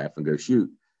a good laugh and go shoot.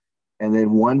 And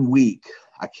then one week,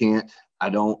 I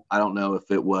don't know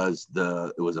if it was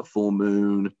a full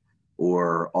moon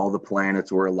or all the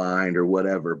planets were aligned or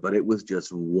whatever, but it was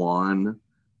just one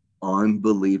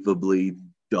unbelievably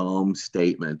dumb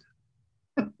statement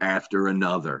after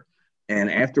another.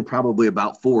 And after probably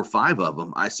about 4 or 5 of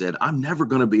them, I said, I'm never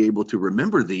going to be able to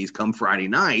remember these come Friday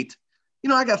night.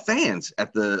 I got fans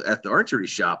at the archery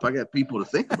shop. I got people to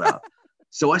think about.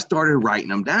 So I started writing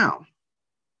them down.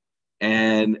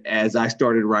 And as I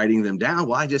started writing them down,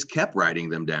 well, I just kept writing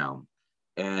them down.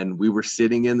 And we were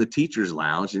sitting in the teacher's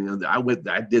lounge. And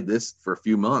I did this for a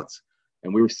few months.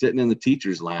 And we were sitting in the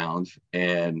teacher's lounge.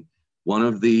 And one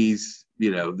of these,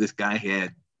 this guy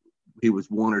he was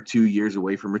 1 or 2 years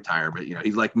away from retirement.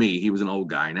 He's like me. He was an old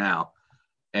guy now.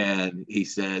 And he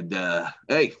said,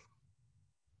 hey,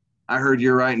 I heard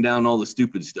you're writing down all the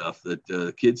stupid stuff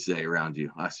that kids say around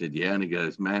you. I said, yeah. And he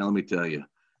goes, man, let me tell you,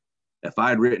 if I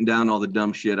had written down all the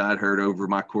dumb shit I'd heard over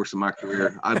my course of my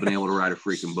career, I'd been able to write a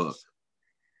freaking book.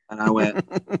 And I went,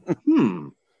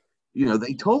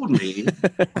 they told me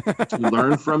to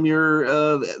learn from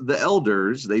the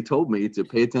elders. They told me to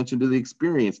pay attention to the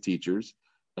experienced teachers.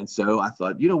 And so I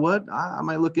thought, you know what, I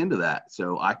might look into that.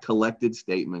 So I collected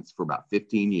statements for about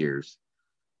 15 years.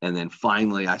 And then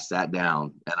finally I sat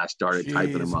down and I started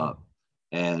typing them up.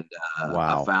 And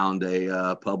Wow. I found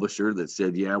a publisher that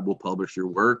said, yeah, we'll publish your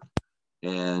work.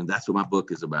 And that's what my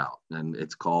book is about. And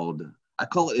it's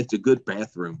a good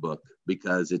bathroom book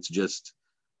because it's just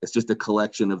a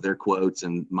collection of their quotes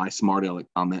and my smart aleck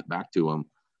comment back to them.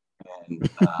 And,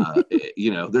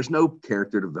 there's no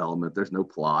character development. There's no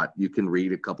plot. You can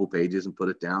read a couple pages and put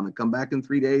it down and come back in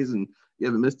 3 days and you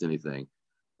haven't missed anything.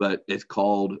 But it's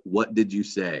called What Did You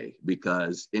Say?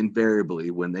 Because invariably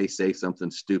when they say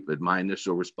something stupid, my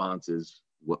initial response is,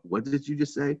 what did you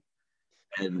just say?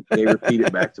 And they repeat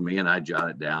it back to me and I jot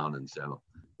it down. And so,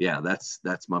 yeah,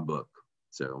 that's my book.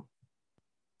 So.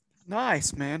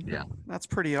 Nice, man. Yeah. That's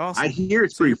pretty awesome. I hear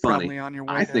it's pretty funny. On your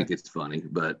way I think it's funny,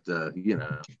 but,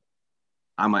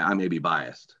 I may be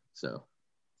biased. So.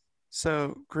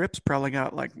 So Grip's probably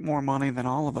got like more money than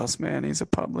all of us, man. He's a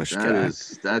published guy.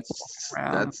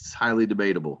 That's highly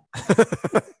debatable.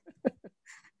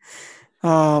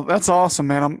 That's awesome,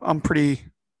 man. I'm pretty.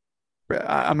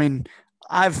 I mean,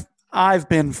 I've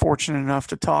been fortunate enough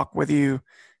to talk with you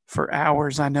for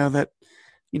hours. I know that,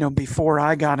 before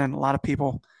I got in, a lot of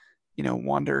people,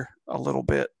 wonder a little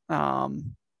bit, how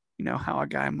a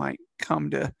guy might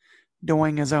come to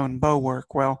doing his own bow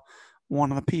work. Well,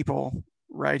 one of the people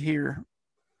right here,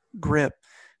 Grip,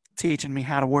 teaching me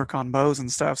how to work on bows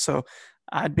and stuff. So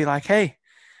I'd be like, hey,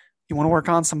 you want to work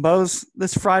on some bows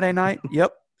this Friday night?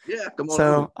 Yep. Yeah, come on.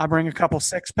 So I bring a couple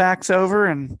 6-packs over,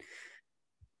 and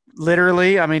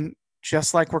literally, I mean,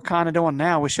 just like we're kind of doing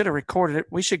now, we should have recorded it.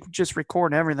 We should just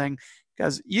record everything,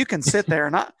 because you can sit there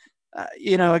and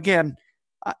again,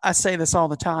 I say this all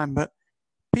the time, but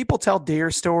people tell deer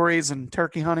stories and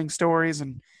turkey hunting stories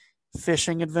and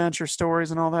fishing adventure stories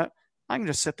and all that. I can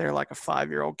just sit there like a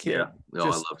 5-year-old kid. Yeah. No, I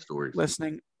love stories.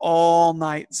 Listening all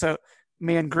night. So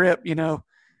me and Grip,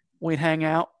 we'd hang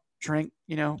out, drink,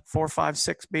 4, 5,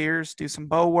 6 beers, do some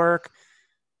bow work,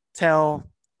 tell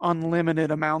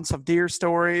unlimited amounts of deer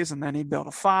stories, and then he'd build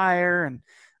a fire and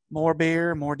more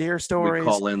beer, more deer stories. We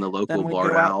call in the local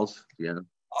barn owls. Yeah.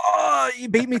 Oh, you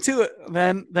beat me to it.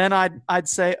 Then I'd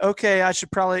say, okay, I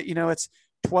should probably, it's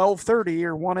 12:30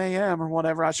 or 1 a.m. or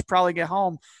whatever. I should probably get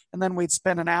home. And then we'd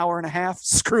spend an hour and a half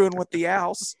screwing with the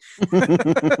owls.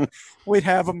 We'd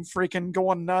have them freaking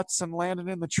going nuts and landing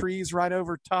in the trees right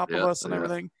over top of us and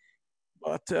everything.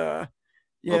 But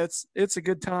yeah, it's a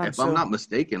good time. If I'm not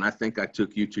mistaken, I think I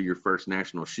took you to your first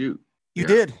national shoot. You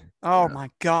did? Oh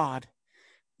my God.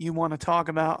 You want to talk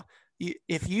about,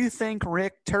 if you think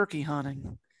Rick turkey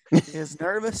hunting is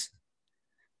nervous,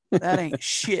 that ain't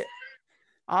shit.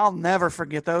 I'll never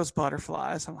forget those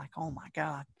butterflies. I'm like, oh my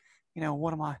God,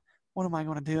 what am I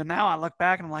going to do? And now I look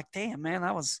back and I'm like, damn, man,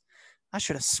 I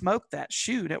should have smoked that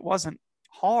shoot. It wasn't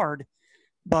hard,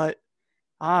 but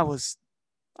I was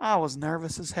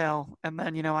nervous as hell. And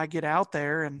then, I get out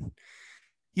there and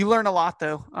you learn a lot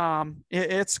though.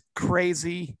 It's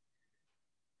crazy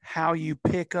how you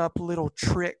pick up little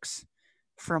tricks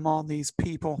from all these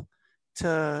people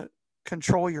to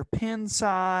control your pin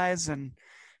size. And,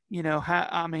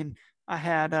 I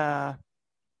had a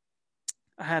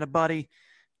buddy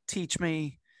teach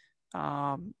me,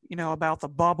 about the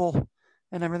bubble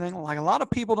and everything. Like, a lot of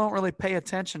people don't really pay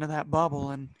attention to that bubble,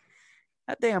 and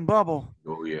that damn bubble.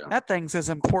 Oh yeah. That thing's as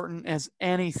important as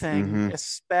anything,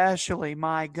 especially,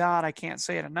 my God, I can't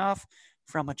say it enough,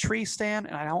 from a tree stand.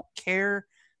 And I don't care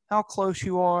how close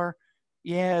you are.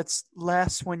 Yeah, it's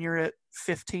less when you're at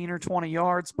 15 or 20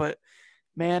 yards, but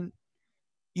man,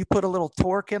 you put a little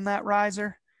torque in that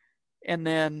riser and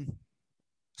then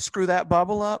screw that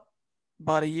bubble up,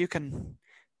 buddy, you can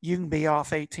be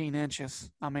off 18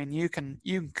 inches. I mean, you can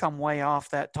come way off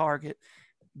that target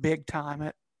big time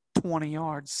at 20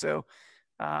 yards. So,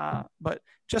 but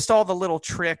just all the little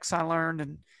tricks I learned,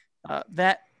 and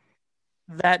that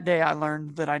day I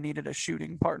learned that I needed a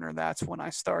shooting partner. That's when I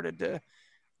started to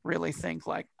really think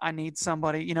like, I need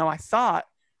somebody. I thought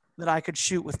that I could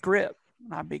shoot with Grip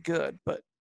and I'd be good, but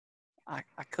I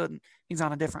couldn't. He's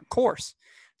on a different course.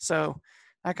 So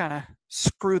I kind of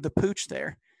screwed the pooch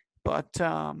there. But could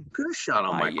have shot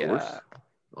on my course.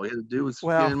 All you had to do was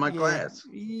get in my class.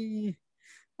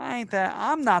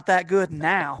 I'm not that good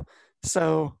now.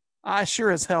 So I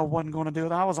sure as hell wasn't going to do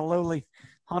it. I was a lowly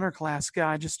hunter class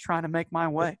guy just trying to make my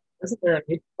way. Isn't there an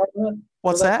age department?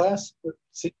 What's that? Class?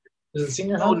 Is it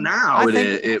senior? Oh, now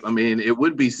it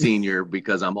would be senior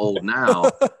because I'm old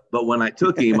now. But when I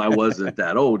took him, I wasn't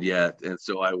that old yet, and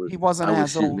so I was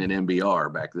shooting old. an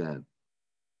MBR back then.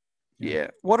 Yeah.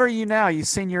 What are you now? You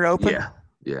senior open?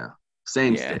 Yeah.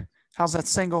 Same state. How's that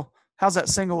single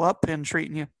up pin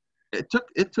treating you? It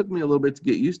took me a little bit to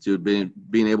get used to being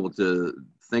able to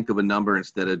think of a number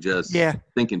instead of just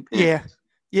thinking pins. Yeah.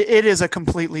 It is a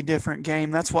completely different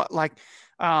game. That's what, like,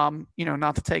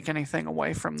 not to take anything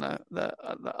away from the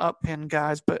up pin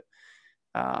guys, but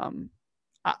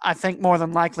I think more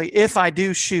than likely, if I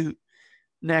do shoot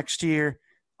next year,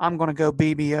 I'm going to go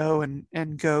BBO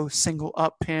and go single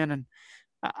up pin, and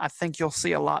I think you'll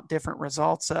see a lot different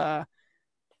results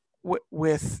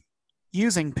with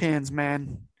using pins,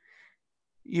 man.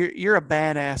 You're a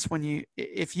badass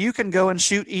if you can go and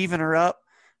shoot even or up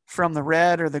from the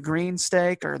red or the green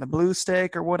stake or the blue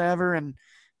stake or whatever, and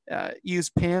use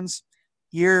pins,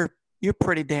 you're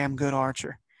pretty damn good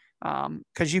archer.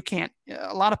 Because you can't.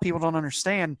 A lot of people don't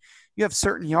understand. You have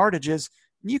certain yardages.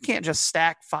 You can't just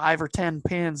stack 5 or 10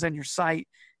 pins in your sight.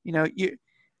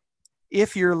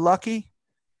 If you're lucky,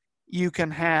 you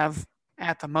can have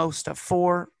at the most of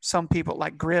 4. Some people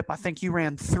like Grip, I think you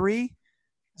ran 3.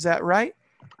 Is that right?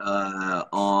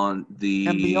 On the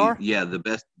MBR? the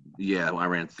best. Yeah, I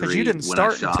ran 3. Because you didn't when I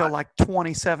start shot. until like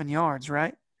 27 yards,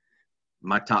 right?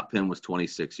 My top pin was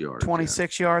 26 yards.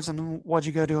 26 yards, and then what'd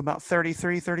you go to, about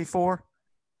 33, 34?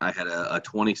 I had a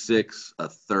 26, a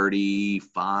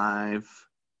 35,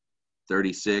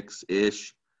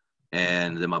 36-ish,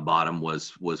 and then my bottom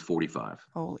was 45.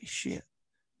 Holy shit.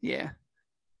 Yeah.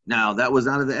 Now, that was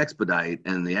out of the Expedite,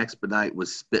 and the Expedite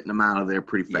was spitting them out of there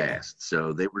pretty fast.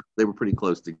 So they were pretty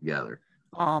close together.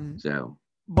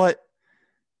 But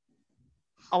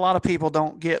a lot of people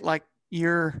don't get, like,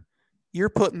 you're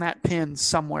putting that pin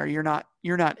somewhere. You're not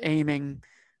aiming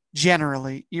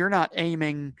generally. You're not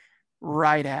aiming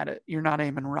right at it. You're not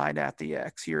aiming right at the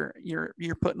X. You're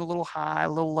putting a little high, a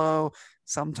little low,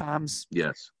 sometimes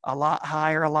a lot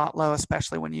higher, a lot low,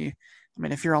 especially when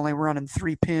if you're only running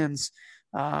 3 pins.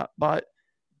 But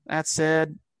that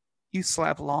said, you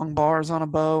slap long bars on a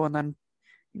bow and then,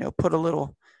 put a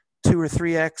little 2 or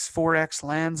 3X, 4X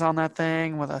lens on that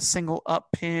thing with a single up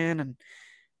pin. And,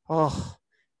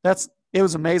 it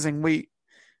was amazing. We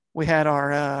had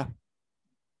our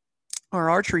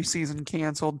archery season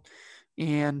canceled,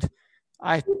 and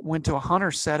I went to a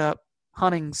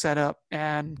hunting setup,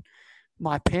 and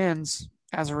my pins,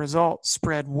 as a result,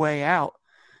 spread way out.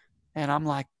 And I'm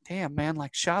like, damn, man,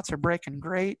 like, shots are breaking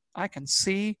great. I can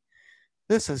see.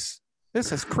 This is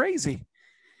crazy.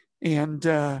 And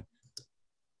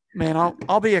man,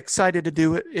 I'll be excited to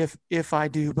do it if I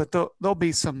do, but there'll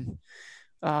be some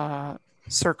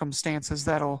circumstances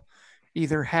that'll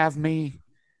either have me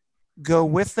go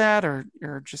with that or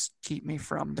just keep me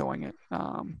from doing it.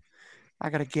 I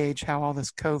got to gauge how all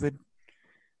this COVID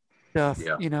stuff,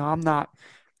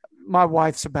 my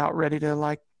wife's about ready to,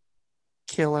 like,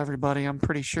 kill everybody. I'm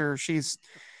pretty sure she's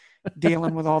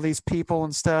dealing with all these people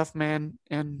and stuff, man.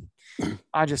 And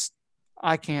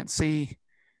I can't see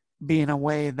being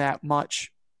away that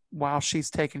much while she's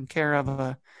taking care of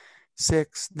a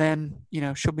 6. Then,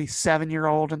 she'll be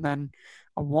 7-year-old and then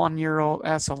a 1-year-old.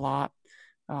 That's a lot.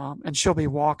 And she'll be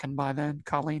walking by then.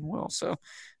 Colleen will. So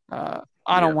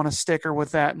I don't want to stick her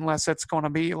with that unless it's going to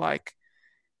be like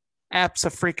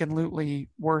abso-freaking-lutely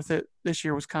worth it. This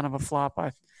year was kind of a flop.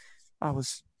 I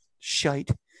was shite.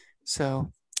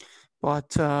 So,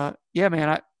 but yeah,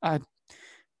 man, I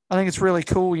think it's really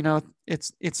cool.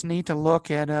 It's neat to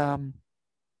look at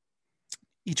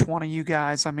each one of you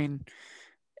guys. I mean,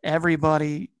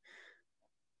 everybody.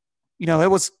 It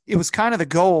was kind of the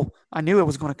goal. I knew it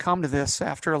was going to come to this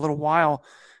after a little while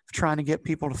of trying to get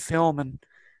people to film. And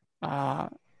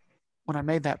when I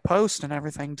made that post and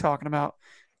everything talking about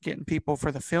getting people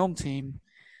for the film team,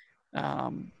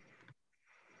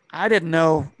 I didn't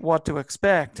know what to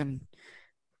expect. And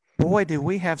boy, do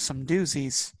we have some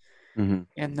doozies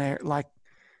in there. Like,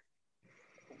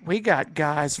 we got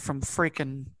guys from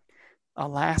freaking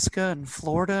Alaska and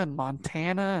Florida and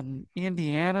Montana and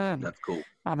Indiana. And that's cool.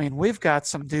 I mean, we've got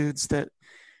some dudes that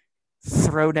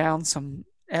throw down some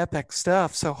epic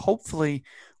stuff. So hopefully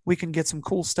we can get some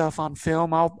cool stuff on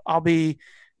film. I'll be,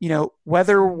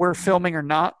 whether we're filming or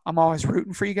not, I'm always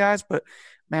rooting for you guys, but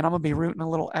man, I'm going to be rooting a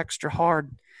little extra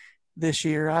hard this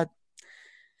year.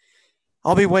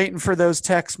 I'll be waiting for those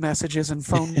text messages and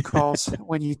phone calls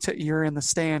when you're in the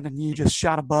stand and you just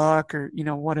shot a buck or,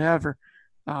 whatever.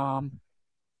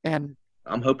 And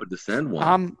I'm hoping to send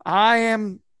one. I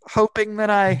am hoping that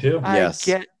I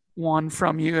get one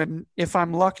from you. And if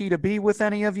I'm lucky to be with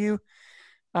any of you,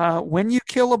 when you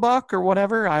kill a buck or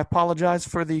whatever, I apologize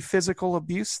for the physical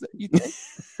abuse that you take.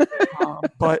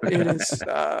 But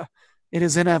it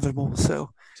is inevitable. So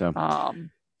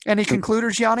any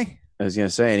concluders, Yanni? I was going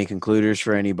to say, any concluders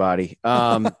for anybody?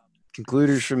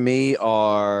 Concluders for me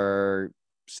are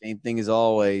same thing as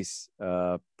always.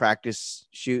 Practice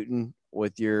shooting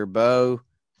with your bow.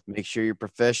 Make sure you're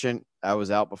proficient. I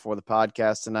was out before the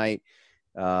podcast tonight,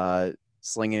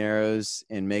 slinging arrows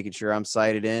and making sure I'm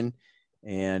sighted in.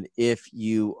 And if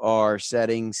you are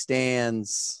setting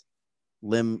stands,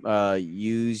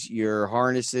 use your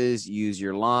harnesses, use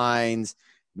your lines,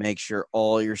 make sure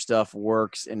all your stuff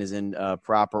works and is in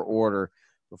proper order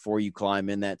before you climb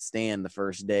in that stand the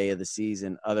first day of the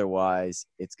season. Otherwise,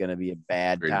 it's going to be a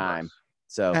bad time.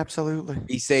 So absolutely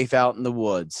be safe out in the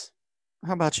woods.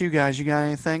 How about you guys? You got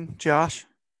anything, Josh?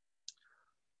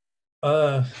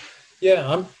 Yeah,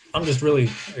 I'm just really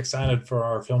excited for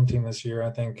our film team this year. I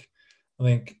think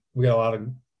we got a lot of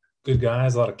good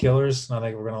guys, a lot of killers, and I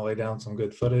think we're going to lay down some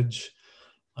good footage.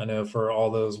 I know for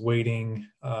all those waiting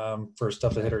for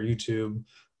stuff to hit our YouTube,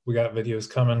 we got videos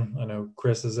coming. I know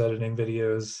Chris is editing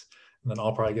videos, And then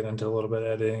I'll probably get into a little bit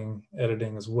of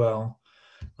editing as well.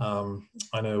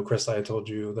 I know, Chris, I told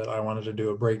you that I wanted to do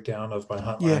a breakdown of my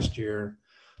hunt last year,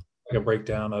 like a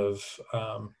breakdown of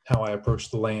how I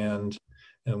approached the land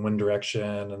and wind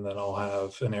direction, and then I'll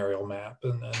have an aerial map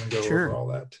and go over all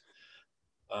that.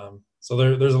 So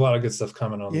there's a lot of good stuff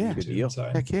coming on the YouTube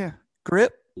side. Heck yeah.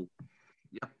 Grip?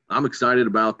 Yeah, I'm excited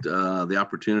about the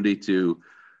opportunity to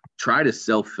try to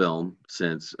self-film,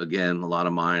 since again a lot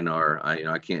of mine are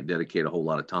I can't dedicate a whole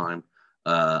lot of time.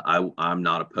 I'm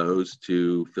not opposed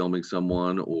to filming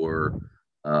someone or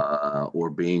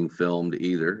being filmed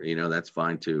either. That's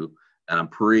fine too. And I'm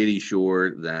pretty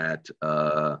sure that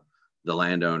the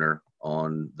landowner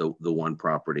on the one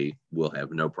property will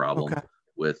have no problem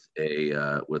with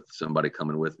somebody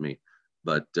coming with me.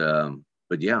 But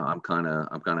yeah, I'm kind of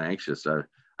anxious. I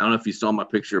don't know if you saw my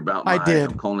picture about I did.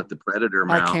 I'm calling it the Predator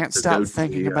mount. I can't stop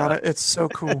thinking about it. It's so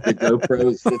cool. The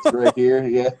GoPro sits right here.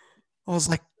 Yeah. I was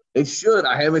like, it should.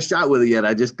 I haven't shot with it yet.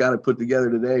 I just got it put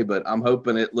together today, but I'm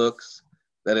hoping it looks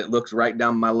right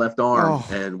down my left arm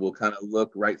and will kind of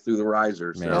look right through the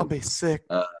riser. So that'll be sick.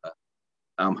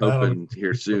 I'm hoping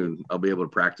here soon I'll be able to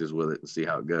practice with it and see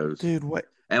how it goes. Dude, what?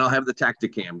 And I'll have the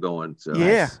Tacticam going. So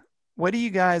yeah. What do you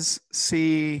guys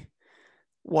see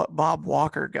what Bob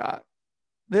Walker got?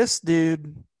 This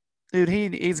dude,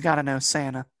 he's got to know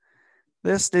Santa.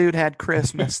 This dude had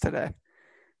Christmas today.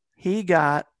 He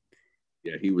got.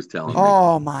 Yeah, he was telling me.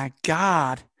 Oh, my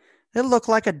God. It looked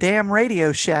like a damn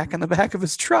Radio Shack in the back of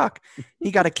his truck. He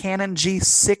got a Canon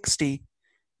G60.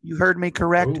 You heard me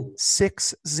correct. Ooh.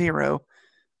 60.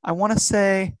 I want to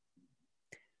say,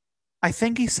 I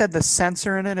think he said the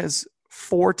sensor in it is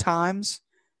 4 times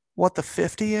what the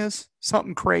 50 is.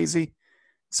 Something crazy.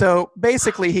 So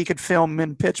basically he could film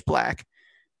in pitch black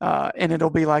and it'll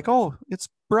be like, oh, it's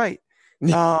bright. He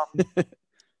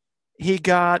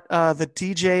got the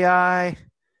DJI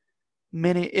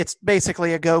Mini. It's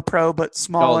basically a GoPro, but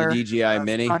smaller. Oh, the DJI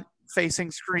Mini.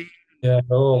 Facing screen. Yeah.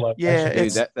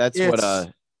 Dude, that's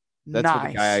what the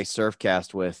guy I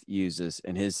surfcast with uses,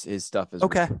 and his stuff is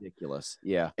ridiculous.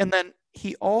 Yeah. And then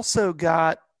he also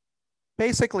got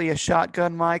basically a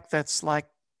shotgun mic that's like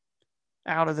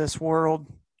out of this world.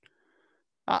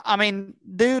 I mean,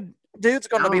 dude's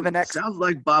going to be the next. Sounds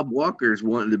like Bob Walker's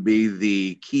wanting to be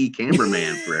the key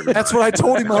cameraman for everybody. That's what I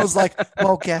told him. I was like,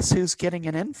 well, guess who's getting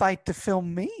an invite to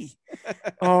film me?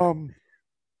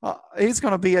 He's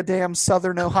going to be a damn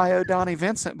Southern Ohio Donnie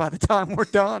Vincent by the time we're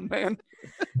done, man.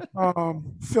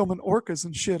 Filming orcas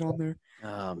and shit on there.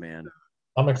 Oh, man.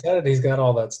 I'm excited he's got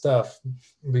all that stuff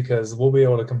because we'll be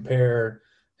able to compare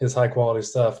his high quality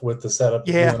stuff with the setup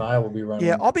that you and I will be running.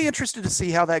 Yeah, I'll be interested to see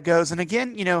how that goes. And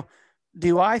again,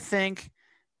 do I think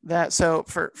that, so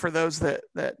for those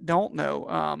that don't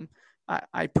know,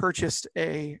 I purchased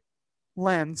a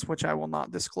lens, which I will not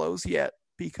disclose yet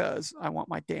because I want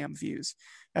my damn views.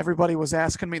 Everybody was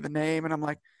asking me the name and I'm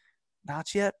like,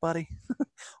 not yet, buddy.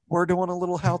 We're doing a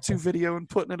little how-to video and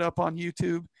putting it up on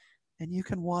YouTube and you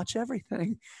can watch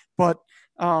everything. But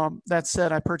that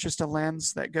said, I purchased a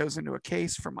lens that goes into a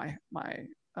case for my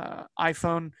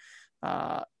iPhone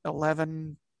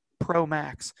 11 Pro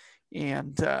Max.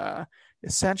 And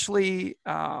essentially,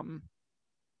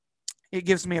 it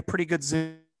gives me a pretty good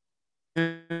zoom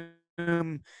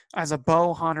as a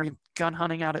bow hunter, gun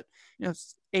hunting out at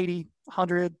 80,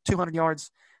 100, 200 yards.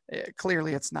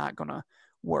 Clearly, it's not going to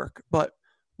work. But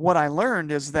what I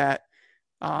learned is that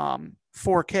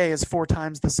 4K is 4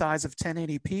 times the size of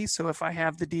 1080p. So if I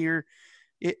have the deer,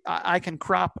 I can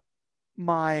crop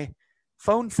my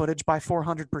phone footage by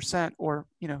 400% or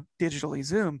digitally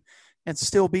zoom and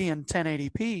still be in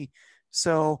 1080p.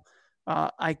 So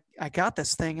I got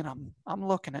this thing and I'm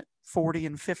looking at 40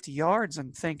 and 50 yards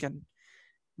and thinking,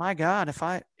 my God,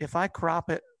 if I crop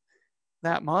it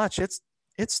that much, it's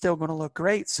still going to look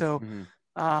great. So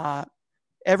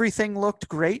everything looked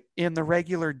great in the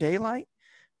regular daylight,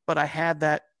 but I had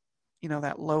that,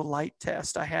 that low light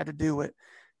test. I had to do it.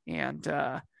 And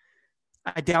I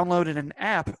downloaded an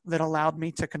app that allowed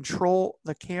me to control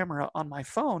the camera on my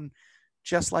phone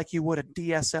just like you would a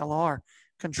DSLR,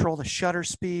 control the shutter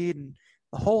speed and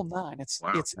the whole nine.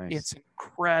 It's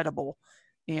incredible.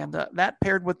 And that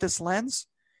paired with this lens,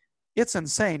 it's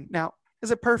insane. Now,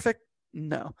 is it perfect?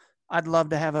 No. I'd love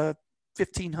to have a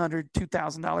 $1,500,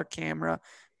 $2,000 camera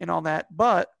and all that.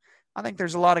 But I think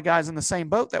there's a lot of guys in the same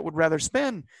boat that would rather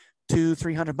spend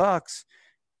 $200-$300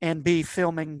 and be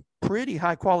filming pretty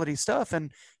high quality stuff.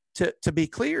 And to be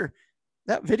clear,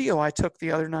 that video I took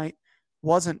the other night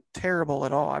wasn't terrible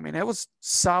at all. I mean, it was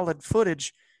solid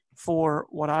footage for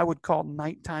what I would call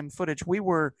nighttime footage. We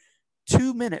were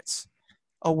 2 minutes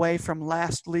away from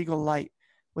last legal light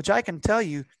which I can tell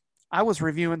you, I was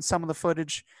reviewing some of the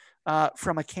footage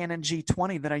from a Canon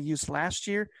G20 that I used last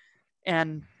year,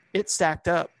 and it stacked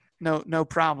up, no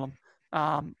problem.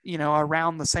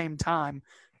 Around the same time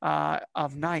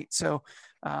of night, so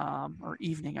or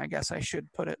evening, I guess I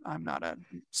should put it. I'm not a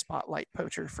spotlight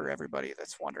poacher for everybody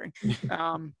that's wondering,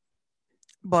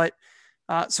 but.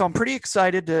 So I'm pretty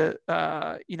excited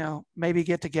to, maybe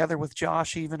get together with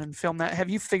Josh even and film that. Have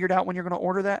you figured out when you're going to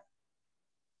order that?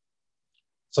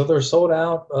 So they're sold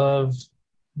out of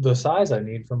the size I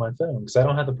need for my phone because I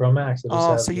don't have the Pro Max.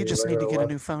 So you just need to get a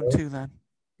new phone too then.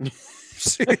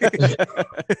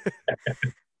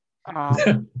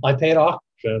 I paid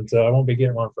auction, so I won't be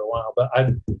getting one for a while. But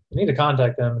I need to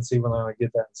contact them and see when they're going to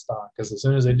get that in stock. Because as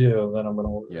soon as they do, then I'm going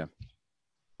to order. Yeah.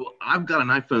 Well, I've got an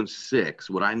iPhone 6.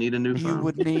 Would I need a new phone? You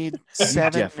would need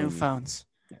 7 new phones.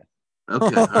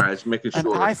 Okay, all right. Just making sure. An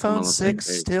iPhone 6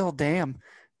 still, damn.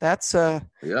 That's I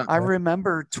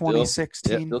remember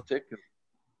 2016. Still ticking.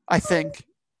 I think.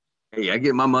 Hey, I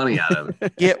get my money out of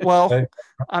it. Yeah, well,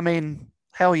 I mean,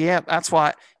 hell yeah. That's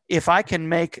why if I can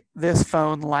make this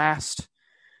phone last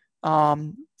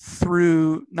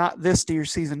through not this deer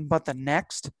season, but the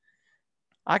next,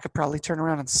 I could probably turn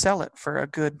around and sell it for a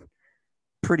good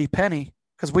pretty penny,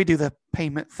 because we do the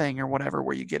payment thing or whatever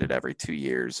where you get it every 2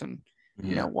 years and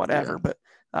whatever. Yeah.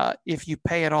 But if you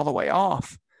pay it all the way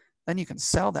off, then you can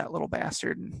sell that little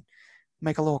bastard and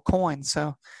make a little coin.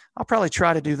 So I'll probably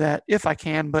try to do that if I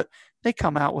can, but they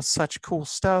come out with such cool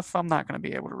stuff. I'm not going to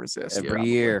be able to resist. Every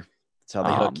year. That's how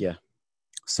they hook you.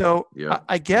 So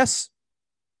I guess,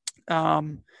 my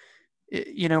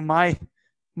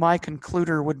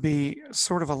concluder would be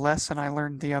sort of a lesson I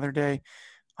learned the other day.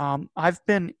 I've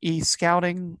been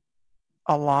e-scouting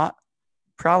a lot,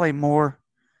 probably more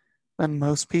than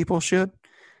most people should.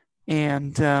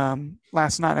 And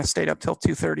last night I stayed up till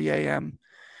 2:30 a.m.,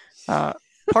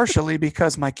 partially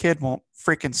because my kid won't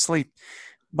freaking sleep.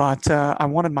 But I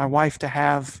wanted my wife to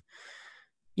have,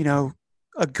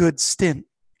 a good stint.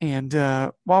 And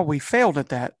while we failed at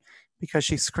that, because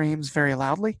she screams very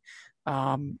loudly,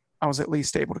 I was at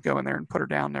least able to go in there and put her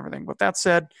down and everything. But that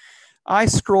said, I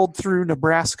scrolled through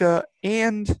Nebraska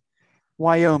and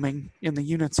Wyoming in the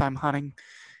units I'm hunting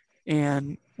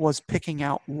and was picking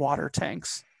out water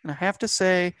tanks. And I have to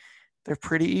say, they're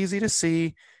pretty easy to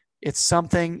see. It's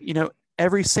something,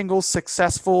 every single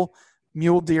successful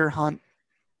mule deer hunt,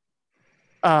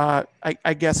 I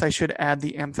guess I should add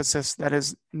the emphasis that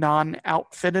is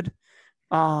non-outfitted,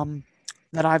 that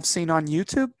I've seen on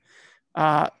YouTube,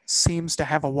 seems to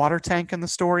have a water tank in the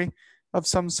story of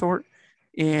some sort.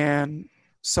 And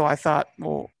so I thought,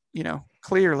 well,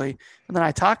 clearly. And then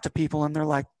I talked to people and they're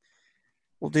like,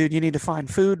 well, dude, you need to find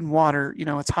food and water.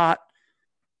 It's hot.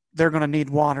 They're going to need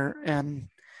water. And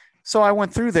so I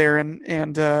went through there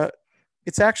and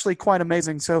it's actually quite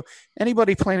amazing. So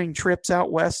anybody planning trips out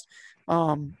west,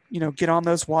 get on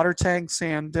those water tanks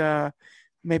and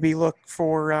maybe look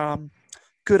for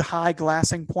good high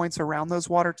glassing points around those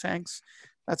water tanks.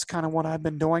 That's kind of what I've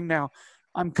been doing. Now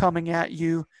I'm coming at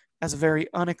you as a very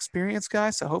unexperienced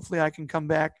guy, so hopefully I can come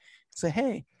back and say,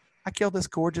 hey, I killed this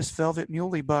gorgeous velvet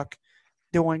muley buck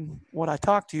doing what I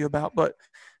talked to you about. But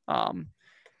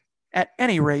at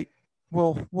any rate,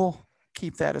 we'll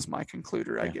keep that as my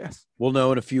concluder, I guess. We'll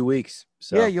know in a few weeks.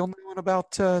 So. Yeah, you'll know in about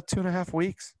 2.5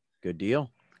 weeks. Good deal.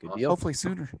 Good deal. Hopefully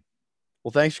sooner.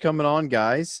 Well, thanks for coming on,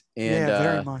 guys. And,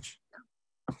 very much.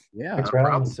 Yeah. Thanks for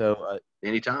having me. So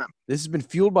anytime. This has been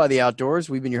Fueled by the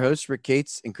Outdoors. We've been your hosts, Rick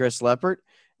Cates and Chris Leppert.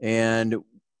 And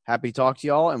happy to talk to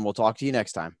y'all, and we'll talk to you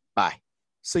next time. Bye.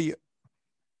 See you.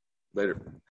 Later.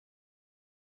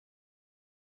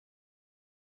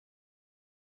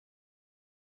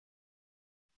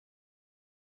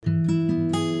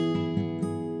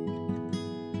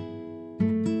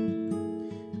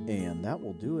 And that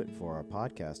will do it for our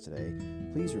podcast today.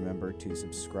 Please remember to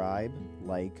subscribe,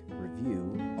 like,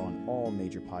 review on all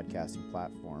major podcasting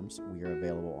platforms. We are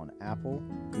available on Apple,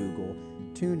 Google,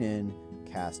 TuneIn,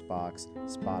 Castbox,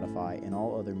 Spotify, and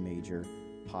all other major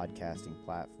podcasting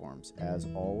platforms. As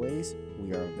always,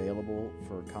 we are available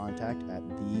for contact at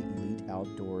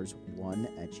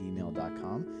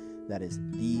theeliteoutdoors1@gmail.com. That is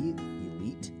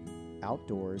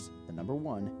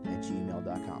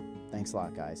theeliteoutdoors1@gmail.com. Thanks a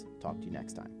lot, guys. Talk to you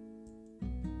next time.